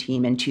transition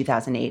team in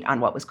 2008 on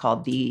what was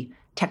called the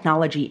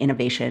Technology,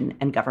 Innovation,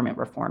 and Government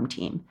Reform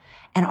Team.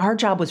 And our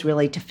job was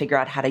really to figure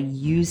out how to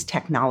use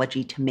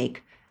technology to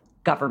make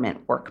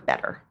government work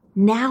better.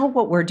 Now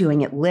what we're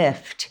doing at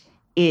Lyft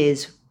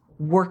is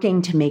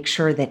working to make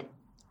sure that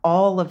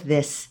all of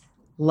this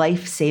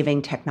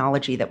life-saving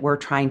technology that we're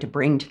trying to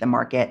bring to the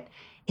market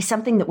is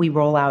something that we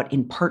roll out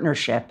in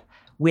partnership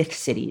with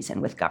cities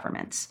and with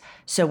governments.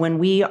 So when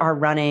we are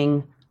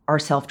running our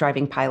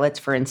self-driving pilots,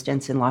 for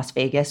instance, in Las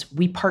Vegas,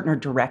 we partner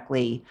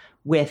directly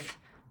with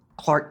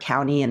Clark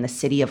County and the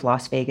city of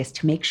Las Vegas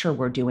to make sure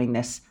we're doing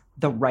this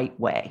the right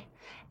way.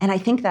 And I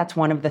think that's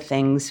one of the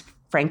things,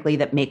 frankly,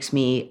 that makes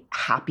me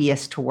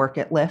happiest to work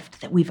at Lyft,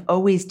 that we've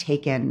always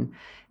taken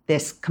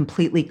this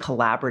completely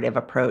collaborative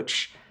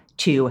approach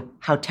to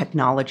how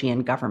technology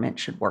and government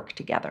should work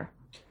together.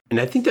 And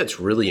I think that's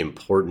really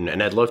important.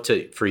 And I'd love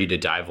for you to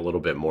dive a little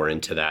bit more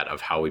into that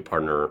of how we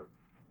partner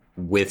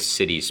with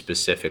cities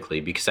specifically,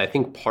 because I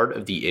think part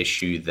of the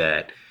issue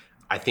that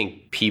I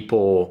think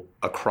people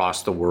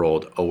across the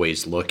world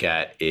always look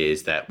at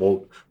is that,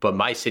 well, but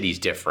my city's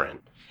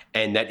different.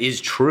 And that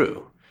is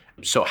true.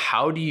 So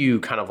how do you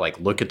kind of like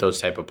look at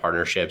those type of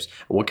partnerships?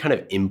 What kind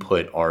of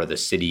input are the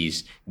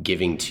cities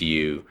giving to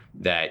you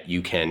that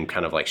you can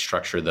kind of like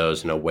structure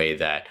those in a way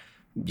that,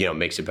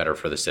 makes it better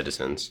for the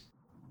citizens?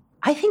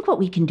 I think what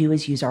we can do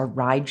is use our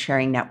ride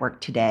sharing network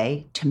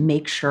today to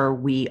make sure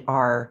we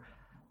are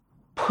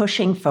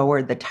pushing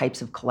forward the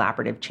types of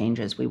collaborative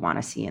changes we want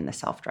to see in the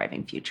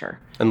self-driving future.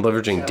 And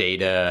leveraging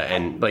data,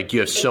 and like you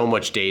have so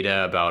much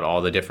data about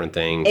all the different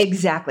things.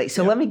 Exactly.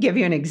 So let me give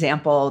you an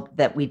example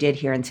that we did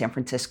here in San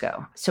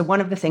Francisco. So one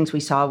of the things we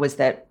saw was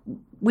that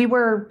we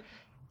were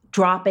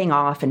dropping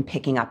off and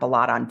picking up a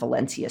lot on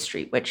Valencia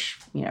Street, which,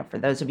 for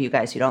those of you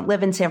guys who don't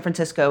live in San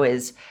Francisco,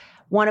 is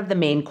one of the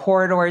main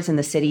corridors in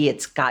the city.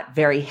 It's got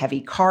very heavy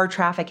car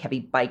traffic,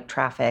 heavy bike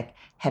traffic,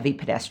 heavy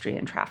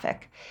pedestrian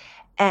traffic.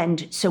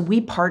 And so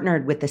we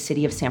partnered with the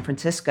city of San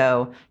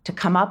Francisco to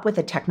come up with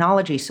a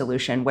technology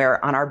solution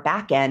where on our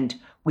back end,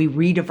 we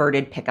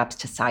rediverted pickups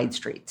to side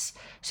streets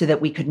so that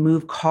we could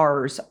move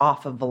cars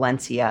off of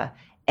Valencia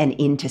and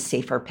into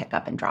safer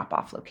pickup and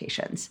drop-off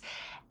locations.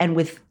 And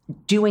with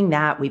doing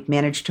that, we've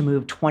managed to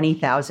move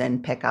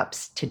 20,000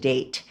 pickups to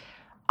date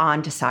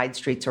onto side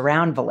streets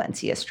around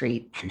Valencia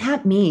Street. And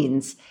that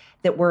means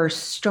that we're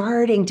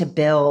starting to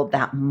build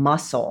that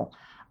muscle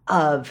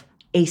of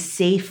a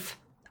safe,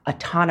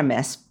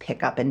 autonomous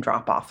pickup and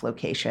drop-off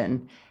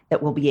location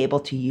that we'll be able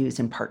to use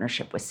in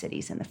partnership with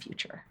cities in the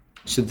future.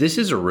 So this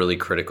is a really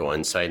critical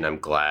insight, and I'm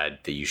glad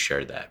that you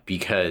shared that,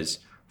 because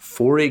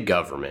for a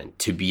government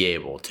to be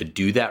able to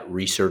do that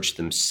research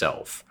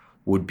themselves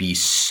would be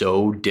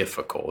so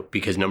difficult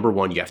because, number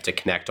one, you have to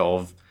connect all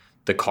of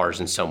the cars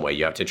in some way.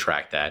 You have to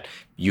track that.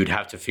 You'd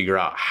have to figure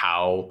out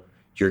how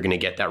you're going to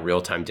get that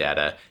real-time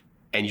data.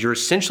 And you're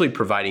essentially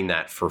providing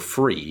that for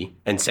free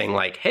and saying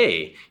like,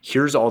 hey,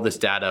 here's all this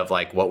data of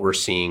like what we're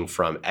seeing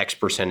from X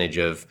percentage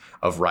of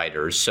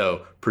riders.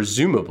 So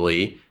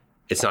presumably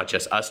it's not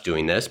just us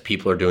doing this.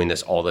 People are doing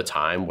this all the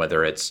time,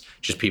 whether it's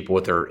just people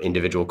with their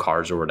individual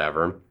cars or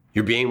whatever.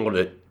 You're being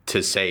able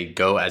to say,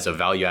 go as a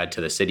value add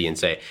to the city and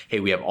say,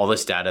 hey, we have all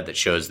this data that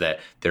shows that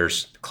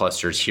there's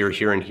clusters here,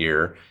 here, and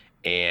here.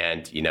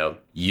 And,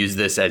 use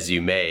this as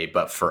you may,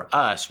 but for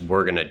us,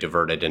 we're going to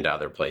divert it into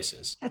other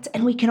places.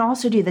 And we can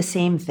also do the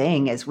same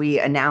thing as we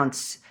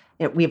announce.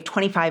 We have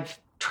 25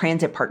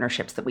 transit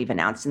partnerships that we've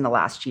announced in the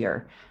last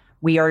year.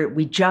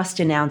 We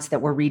just announced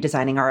that we're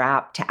redesigning our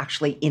app to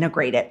actually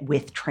integrate it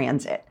with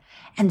transit.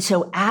 And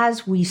so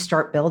as we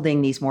start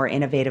building these more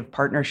innovative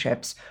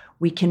partnerships,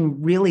 we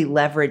can really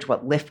leverage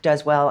what Lyft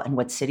does well and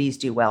what cities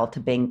do well to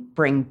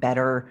bring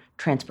better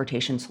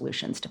transportation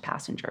solutions to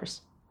passengers.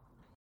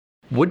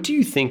 What do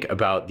you think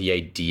about the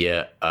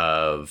idea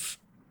of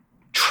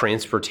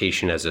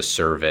transportation as a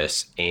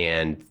service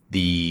and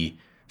the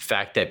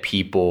fact that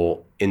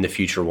people in the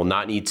future will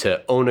not need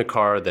to own a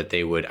car, that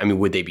they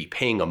would they be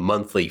paying a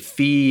monthly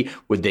fee?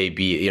 Would they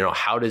be,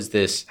 how does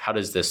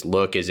this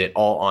look? Is it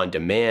all on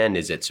demand?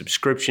 Is it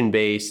subscription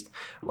based?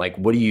 Like,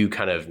 what do you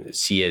kind of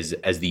see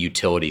as the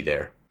utility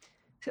there?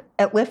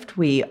 At Lyft,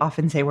 we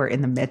often say we're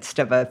in the midst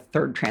of a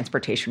third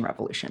transportation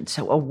revolution.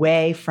 So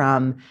away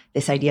from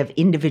this idea of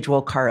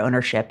individual car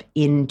ownership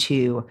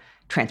into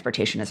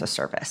transportation as a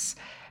service.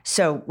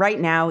 So right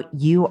now,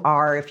 you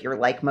are, if you're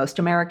like most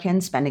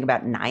Americans, spending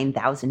about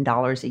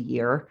 $9,000 a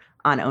year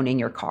on owning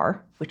your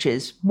car, which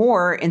is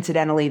more,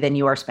 incidentally, than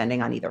you are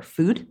spending on either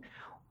food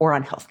or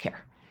on healthcare.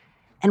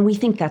 And we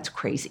think that's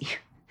crazy.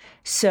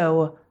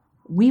 So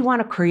we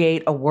want to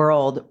create a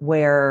world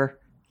where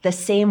The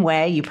same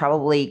way you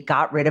probably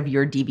got rid of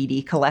your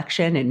DVD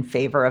collection in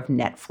favor of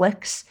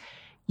Netflix,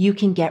 you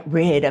can get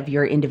rid of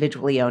your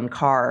individually owned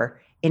car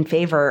in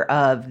favor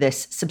of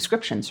this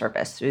subscription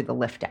service through the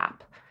Lyft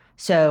app.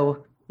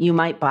 So you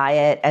might buy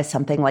it as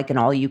something like an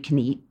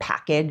all-you-can-eat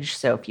package.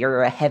 So if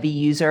you're a heavy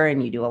user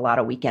and you do a lot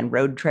of weekend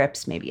road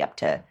trips, maybe up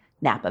to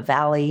Napa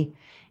Valley,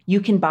 you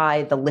can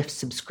buy the Lyft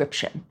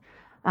subscription.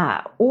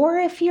 Or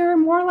if you're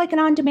more like an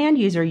on-demand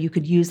user, you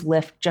could use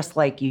Lyft just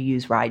like you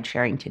use ride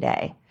sharing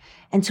today.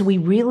 And so we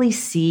really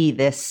see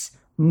this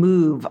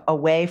move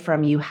away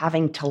from you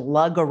having to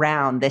lug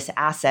around this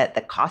asset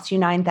that costs you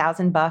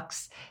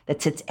 $9,000,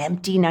 that sits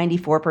empty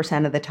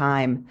 94% of the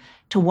time,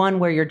 to one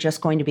where you're just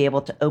going to be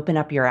able to open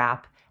up your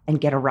app and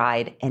get a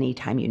ride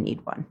anytime you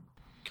need one.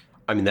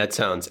 I mean, that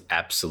sounds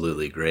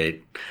absolutely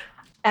great.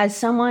 As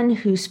someone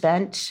who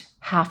spent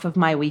half of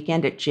my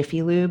weekend at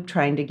Jiffy Lube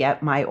trying to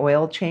get my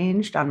oil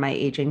changed on my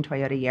aging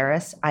Toyota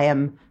Yaris, I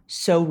am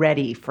so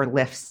ready for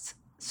Lyft's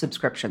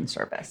subscription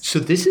service. So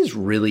this is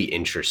really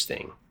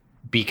interesting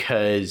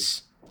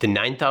because the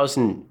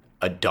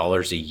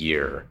 $9,000 a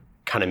year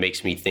kind of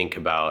makes me think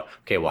about,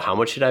 okay, well, how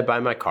much did I buy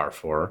my car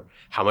for?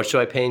 How much do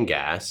I pay in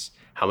gas?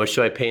 How much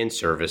do I pay in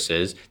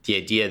services? The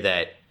idea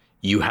that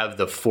you have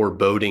the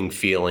foreboding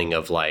feeling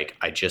of like,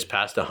 I just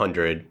passed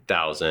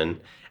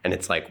 100,000 and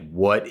it's like,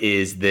 what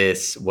is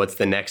this? What's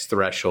the next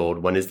threshold?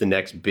 When is the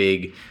next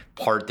big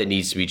part that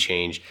needs to be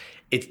changed?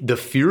 It's the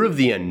fear of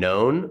the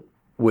unknown,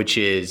 which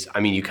is, I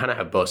mean, you kind of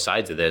have both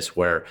sides of this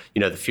where,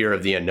 the fear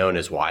of the unknown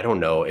is, well, I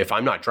don't know. If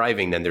I'm not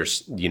driving, then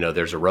there's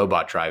a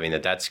robot driving,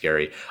 that's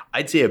scary.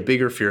 I'd say a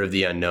bigger fear of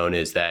the unknown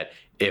is that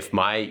if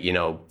my,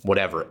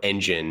 whatever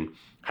engine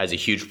has a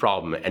huge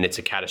problem and it's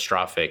a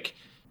catastrophic,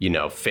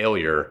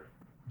 failure,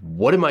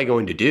 what am I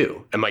going to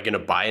do? Am I going to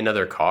buy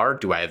another car?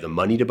 Do I have the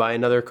money to buy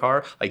another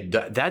car? Like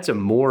that's a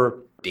more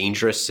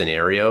dangerous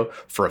scenario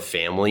for a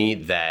family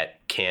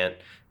that can't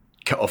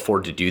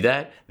afford to do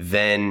that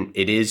than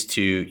it is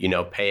to,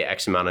 pay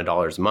X amount of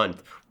dollars a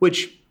month,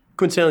 which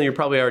coincidentally you're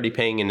probably already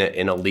paying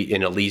in a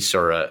lease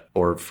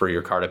or for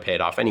your car to pay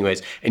it off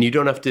anyways, and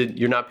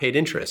you're not paid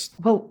interest.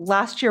 Well,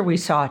 last year we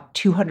saw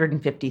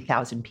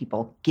 250,000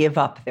 people give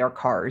up their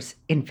cars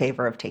in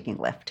favor of taking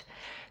Lyft.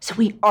 So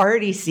we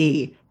already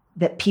see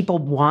that people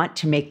want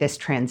to make this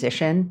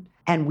transition,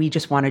 and we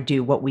just want to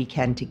do what we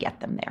can to get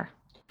them there.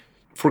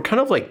 For kind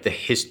of like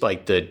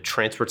the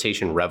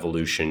transportation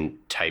revolution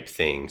type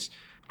things,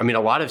 I mean,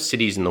 a lot of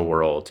cities in the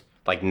world,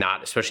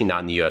 especially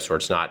not in the US where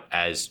it's not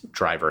as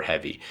driver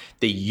heavy,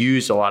 they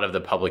use a lot of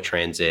the public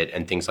transit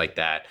and things like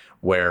that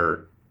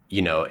where,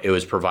 it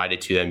was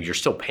provided to them. You're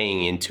still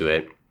paying into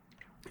it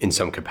in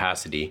some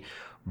capacity,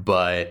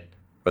 but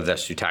whether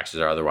that's through taxes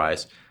or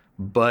otherwise.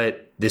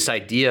 But this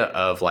idea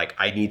of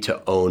I need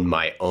to own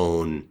my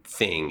own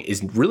thing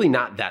is really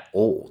not that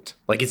old.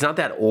 It's not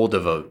that old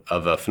of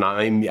a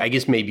phenomenon. I mean, I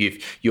guess maybe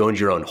if you owned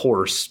your own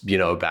horse,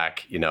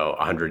 back,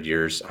 100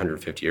 years,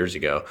 150 years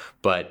ago.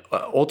 But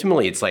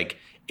ultimately,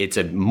 it's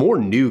a more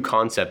new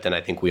concept than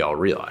I think we all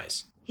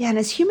realize. Yeah, and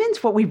as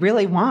humans, what we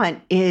really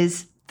want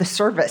is the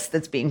service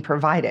that's being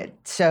provided.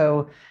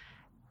 So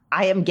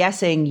I am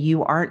guessing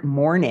you aren't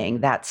mourning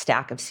that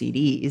stack of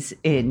CDs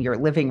in your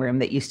living room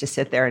that used to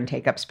sit there and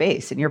take up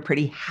space, and you're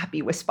pretty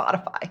happy with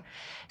Spotify.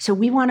 So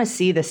we want to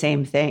see the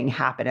same thing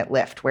happen at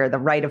Lyft, where the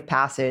rite of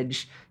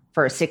passage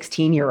for a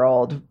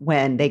 16-year-old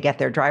when they get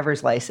their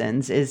driver's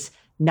license is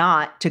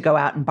not to go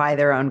out and buy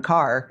their own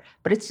car,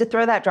 but it's to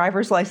throw that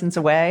driver's license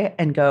away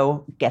and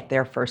go get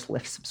their first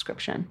Lyft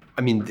subscription.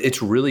 I mean,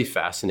 it's really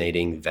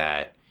fascinating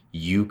that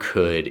you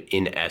could,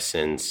 in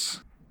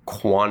essence,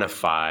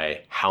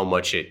 quantify how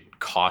much it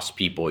costs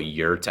people a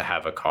year to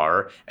have a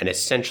car and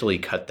essentially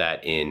cut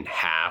that in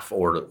half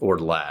or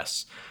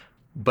less.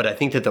 But I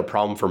think that the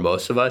problem for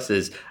most of us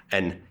is,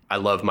 and I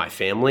love my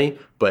family,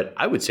 but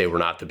I would say we're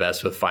not the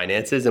best with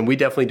finances, and we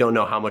definitely don't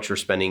know how much we're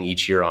spending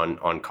each year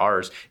on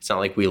cars. It's not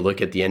like we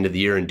look at the end of the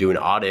year and do an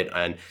audit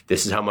and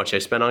this is how much I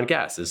spent on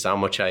gas, this is how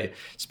much I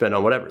spent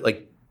on whatever.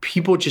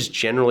 People just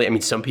generally, I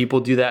mean, some people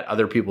do that,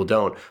 other people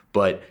don't,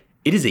 but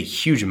it is a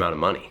huge amount of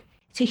money.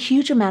 It's a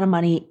huge amount of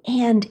money,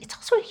 and it's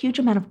also a huge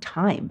amount of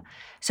time.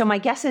 So my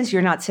guess is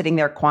you're not sitting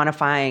there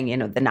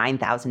quantifying, the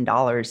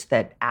 $9,000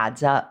 that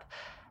adds up,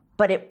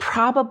 but it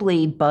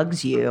probably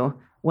bugs you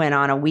when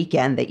on a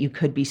weekend that you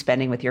could be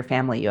spending with your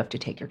family, you have to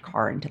take your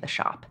car into the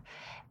shop.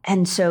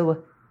 And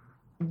so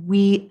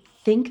we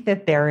think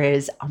that there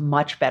is a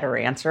much better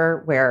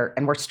answer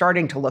and we're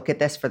starting to look at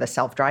this for the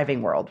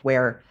self-driving world,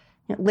 where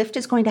Lyft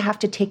is going to have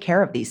to take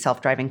care of these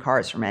self-driving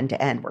cars from end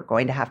to end. We're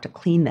going to have to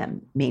clean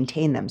them,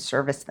 maintain them,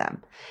 service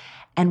them.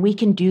 And we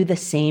can do the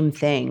same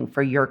thing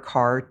for your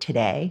car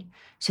today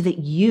so that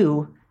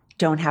you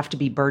don't have to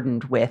be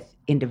burdened with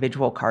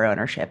individual car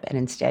ownership. And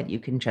instead, you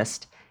can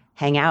just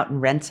hang out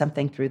and rent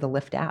something through the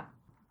Lyft app.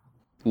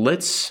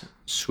 Let's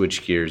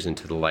switch gears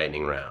into the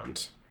lightning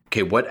round.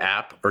 Okay, what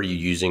app are you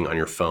using on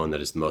your phone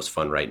that is the most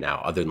fun right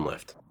now other than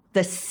Lyft?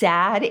 The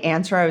sad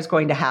answer I was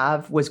going to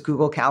have was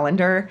Google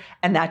Calendar,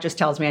 and that just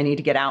tells me I need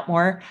to get out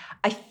more.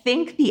 I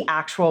think the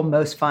actual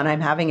most fun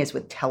I'm having is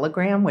with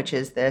Telegram, which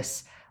is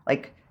this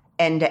like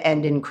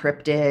end-to-end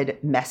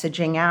encrypted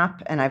messaging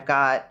app. And I've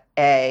got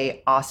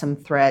a awesome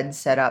thread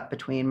set up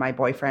between my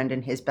boyfriend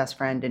and his best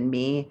friend and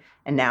me.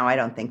 And now I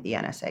don't think the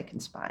NSA can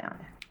spy on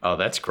it. Oh,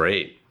 that's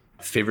great.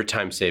 Favorite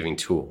time-saving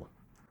tool?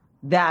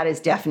 That is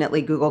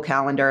definitely Google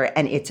Calendar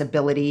and its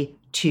ability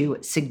to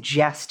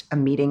suggest a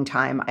meeting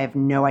time. I have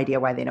no idea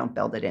why they don't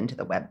build it into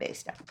the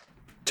web-based app.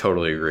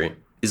 Totally agree.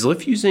 Is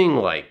Lyft using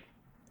like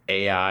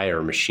AI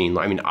or machine?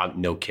 I mean,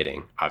 no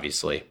kidding,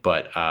 obviously,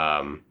 but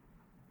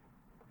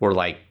or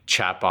like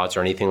chatbots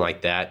or anything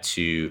like that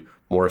to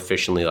more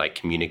efficiently like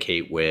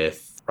communicate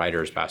with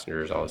riders,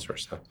 passengers, all this sort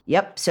of stuff?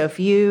 Yep. So if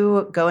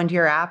you go into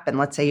your app and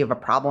let's say you have a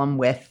problem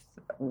with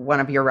one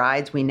of your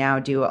rides, we now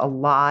do a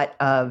lot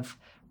of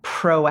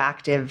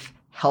proactive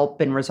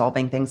help in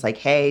resolving things like,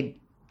 hey,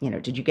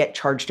 did you get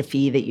charged a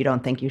fee that you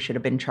don't think you should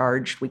have been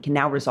charged? We can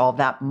now resolve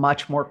that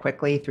much more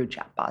quickly through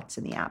chatbots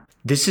in the app.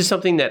 This is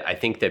something that I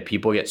think that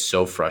people get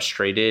so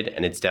frustrated,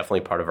 and it's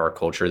definitely part of our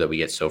culture that we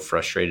get so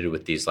frustrated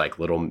with these like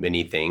little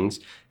mini things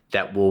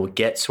that will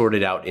get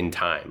sorted out in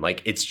time.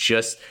 Like it's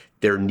just,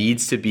 there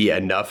needs to be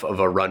enough of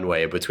a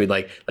runway between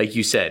like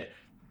you said,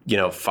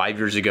 5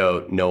 years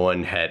ago, no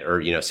one had,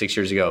 or 6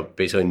 years ago,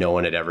 basically no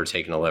one had ever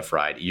taken a Lyft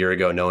ride. A year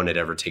ago, no one had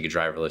ever taken a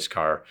driverless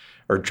car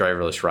or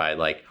driverless ride.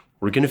 Like,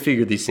 we're going to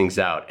figure these things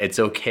out. It's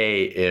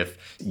okay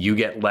if you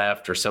get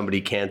left or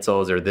somebody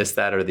cancels or this,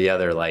 that, or the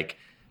other. Like,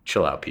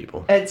 chill out,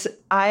 people.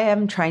 I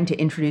am trying to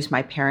introduce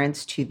my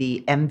parents to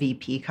the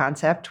MVP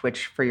concept,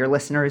 which for your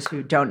listeners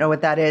who don't know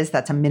what that is,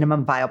 that's a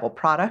minimum viable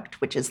product,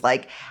 which is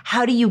like,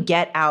 how do you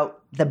get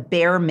out the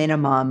bare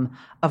minimum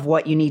of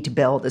what you need to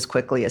build as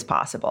quickly as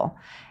possible?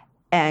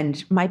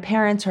 And my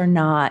parents are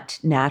not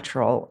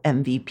natural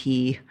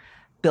MVP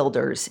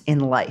builders in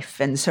life.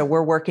 And so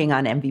we're working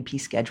on MVP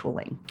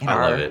scheduling in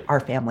our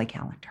family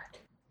calendar.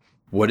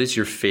 What is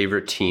your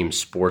favorite team,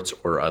 sports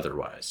or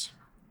otherwise?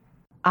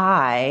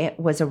 I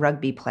was a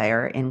rugby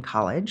player in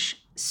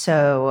college.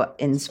 So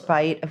in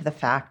spite of the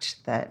fact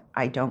that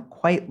I don't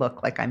quite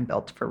look like I'm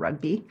built for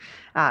rugby,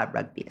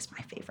 rugby is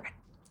my favorite.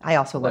 I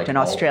also lived in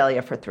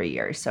Australia for 3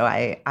 years, so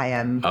I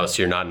am... Oh,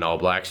 so you're not an All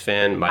Blacks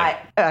fan? I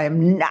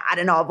am not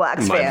an All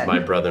Blacks fan. My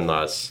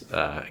brother-in-law's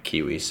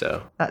Kiwi,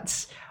 so...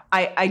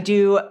 I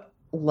do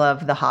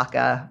love the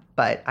haka,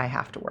 but I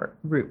have to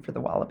root for the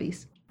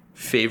Wallabies.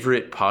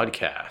 Favorite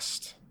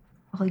podcast?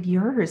 Well,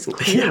 yours,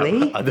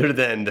 clearly. Yeah, other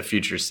than the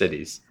Future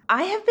Cities.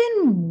 I have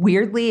been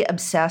weirdly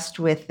obsessed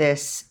with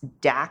this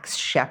Dax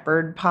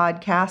Shepard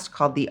podcast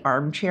called The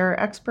Armchair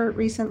Expert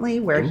recently,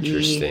 where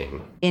he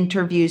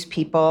interviews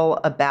people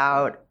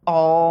about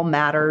all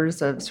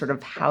matters of sort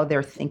of how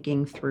they're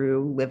thinking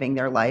through living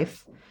their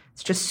life.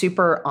 It's just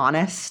super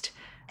honest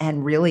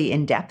and really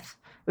in-depth.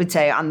 I would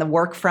say on the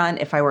work front,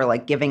 if I were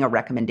like giving a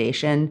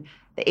recommendation,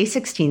 the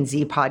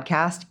A16Z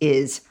podcast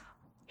is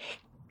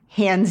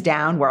hands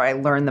down where I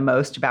learn the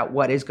most about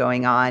what is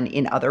going on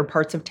in other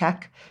parts of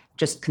tech.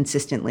 Just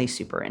consistently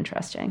super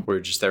interesting. We were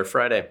just there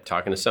Friday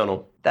talking to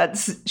Sonal.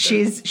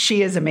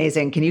 She is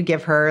amazing. Can you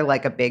give her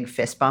like a big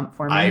fist bump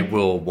for me? I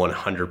will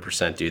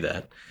 100% do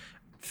that.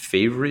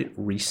 Favorite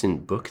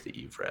recent book that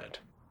you've read?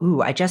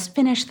 Ooh, I just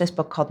finished this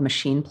book called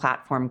Machine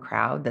Platform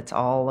Crowd that's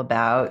all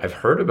about... I've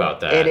heard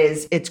about that.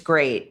 It's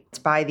great. It's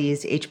by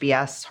these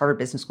HBS, Harvard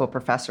Business School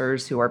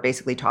professors who are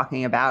basically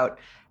talking about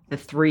the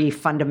 3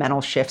 fundamental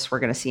shifts we're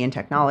going to see in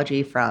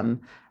technology, from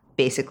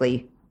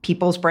basically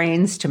people's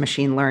brains to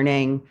machine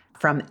learning,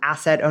 from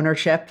asset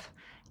ownership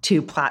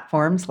to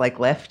platforms like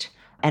Lyft,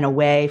 and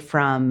away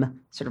from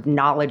sort of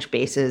knowledge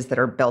bases that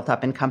are built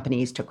up in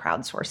companies to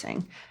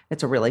crowdsourcing.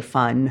 It's a really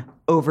fun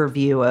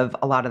overview of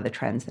a lot of the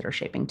trends that are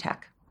shaping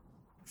tech.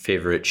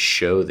 Favorite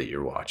show that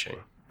you're watching?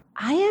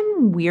 I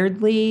am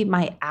weirdly,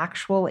 my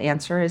actual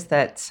answer is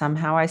that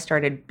somehow I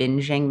started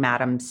binging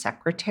Madam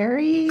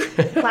Secretary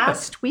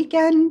last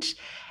weekend.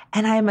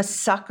 And I am a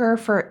sucker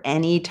for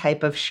any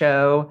type of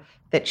show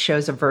that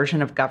shows a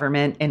version of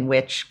government in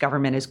which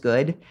government is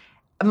good.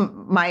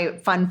 My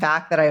fun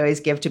fact that I always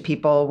give to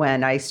people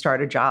when I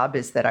start a job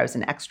is that I was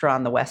an extra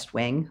on the West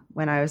Wing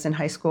when I was in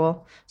high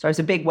school. So I was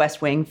a big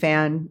West Wing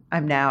fan.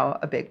 I'm now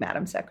a big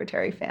Madam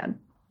Secretary fan.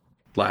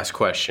 Last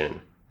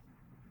question.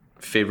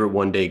 Favorite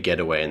one-day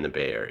getaway in the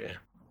Bay Area?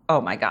 Oh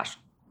my gosh.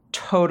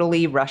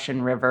 Totally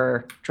Russian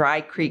River,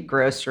 Dry Creek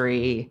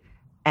Grocery,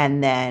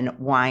 and then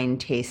wine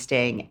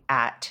tasting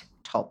at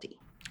Talty.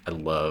 I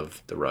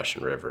love the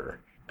Russian River,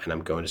 and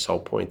I'm going to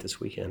Salt Point this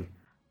weekend.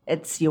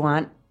 You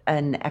want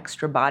an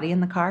extra body in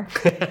the car?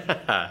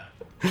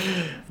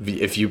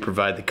 If you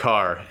provide the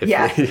car.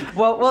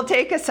 Well, we'll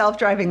take a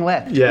self-driving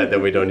Lyft. Yeah,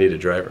 then we don't need a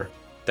driver.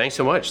 Thanks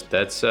so much.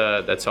 That's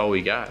all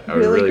we got. I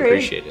really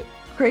appreciate it.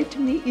 Great to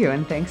meet you,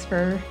 and thanks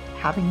for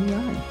having me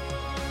on.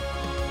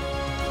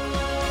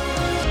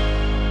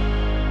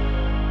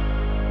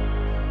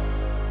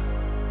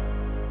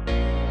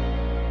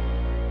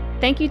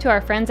 Thank you to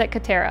our friends at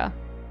Katerra.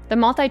 The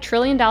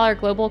multi-trillion-dollar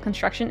global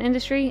construction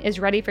industry is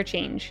ready for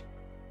change.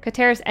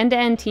 Katerra's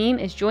end-to-end team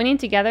is joining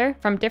together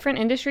from different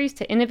industries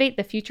to innovate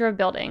the future of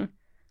building.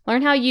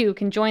 Learn how you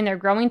can join their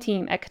growing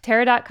team at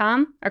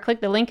Katerra.com or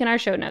click the link in our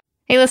show notes.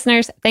 Hey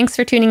listeners, thanks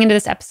for tuning into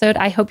this episode.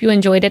 I hope you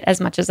enjoyed it as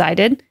much as I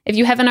did. If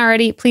you haven't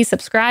already, please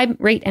subscribe,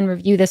 rate, and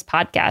review this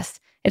podcast.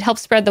 It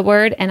helps spread the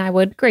word, and I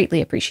would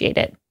greatly appreciate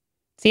it.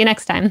 See you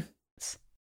next time.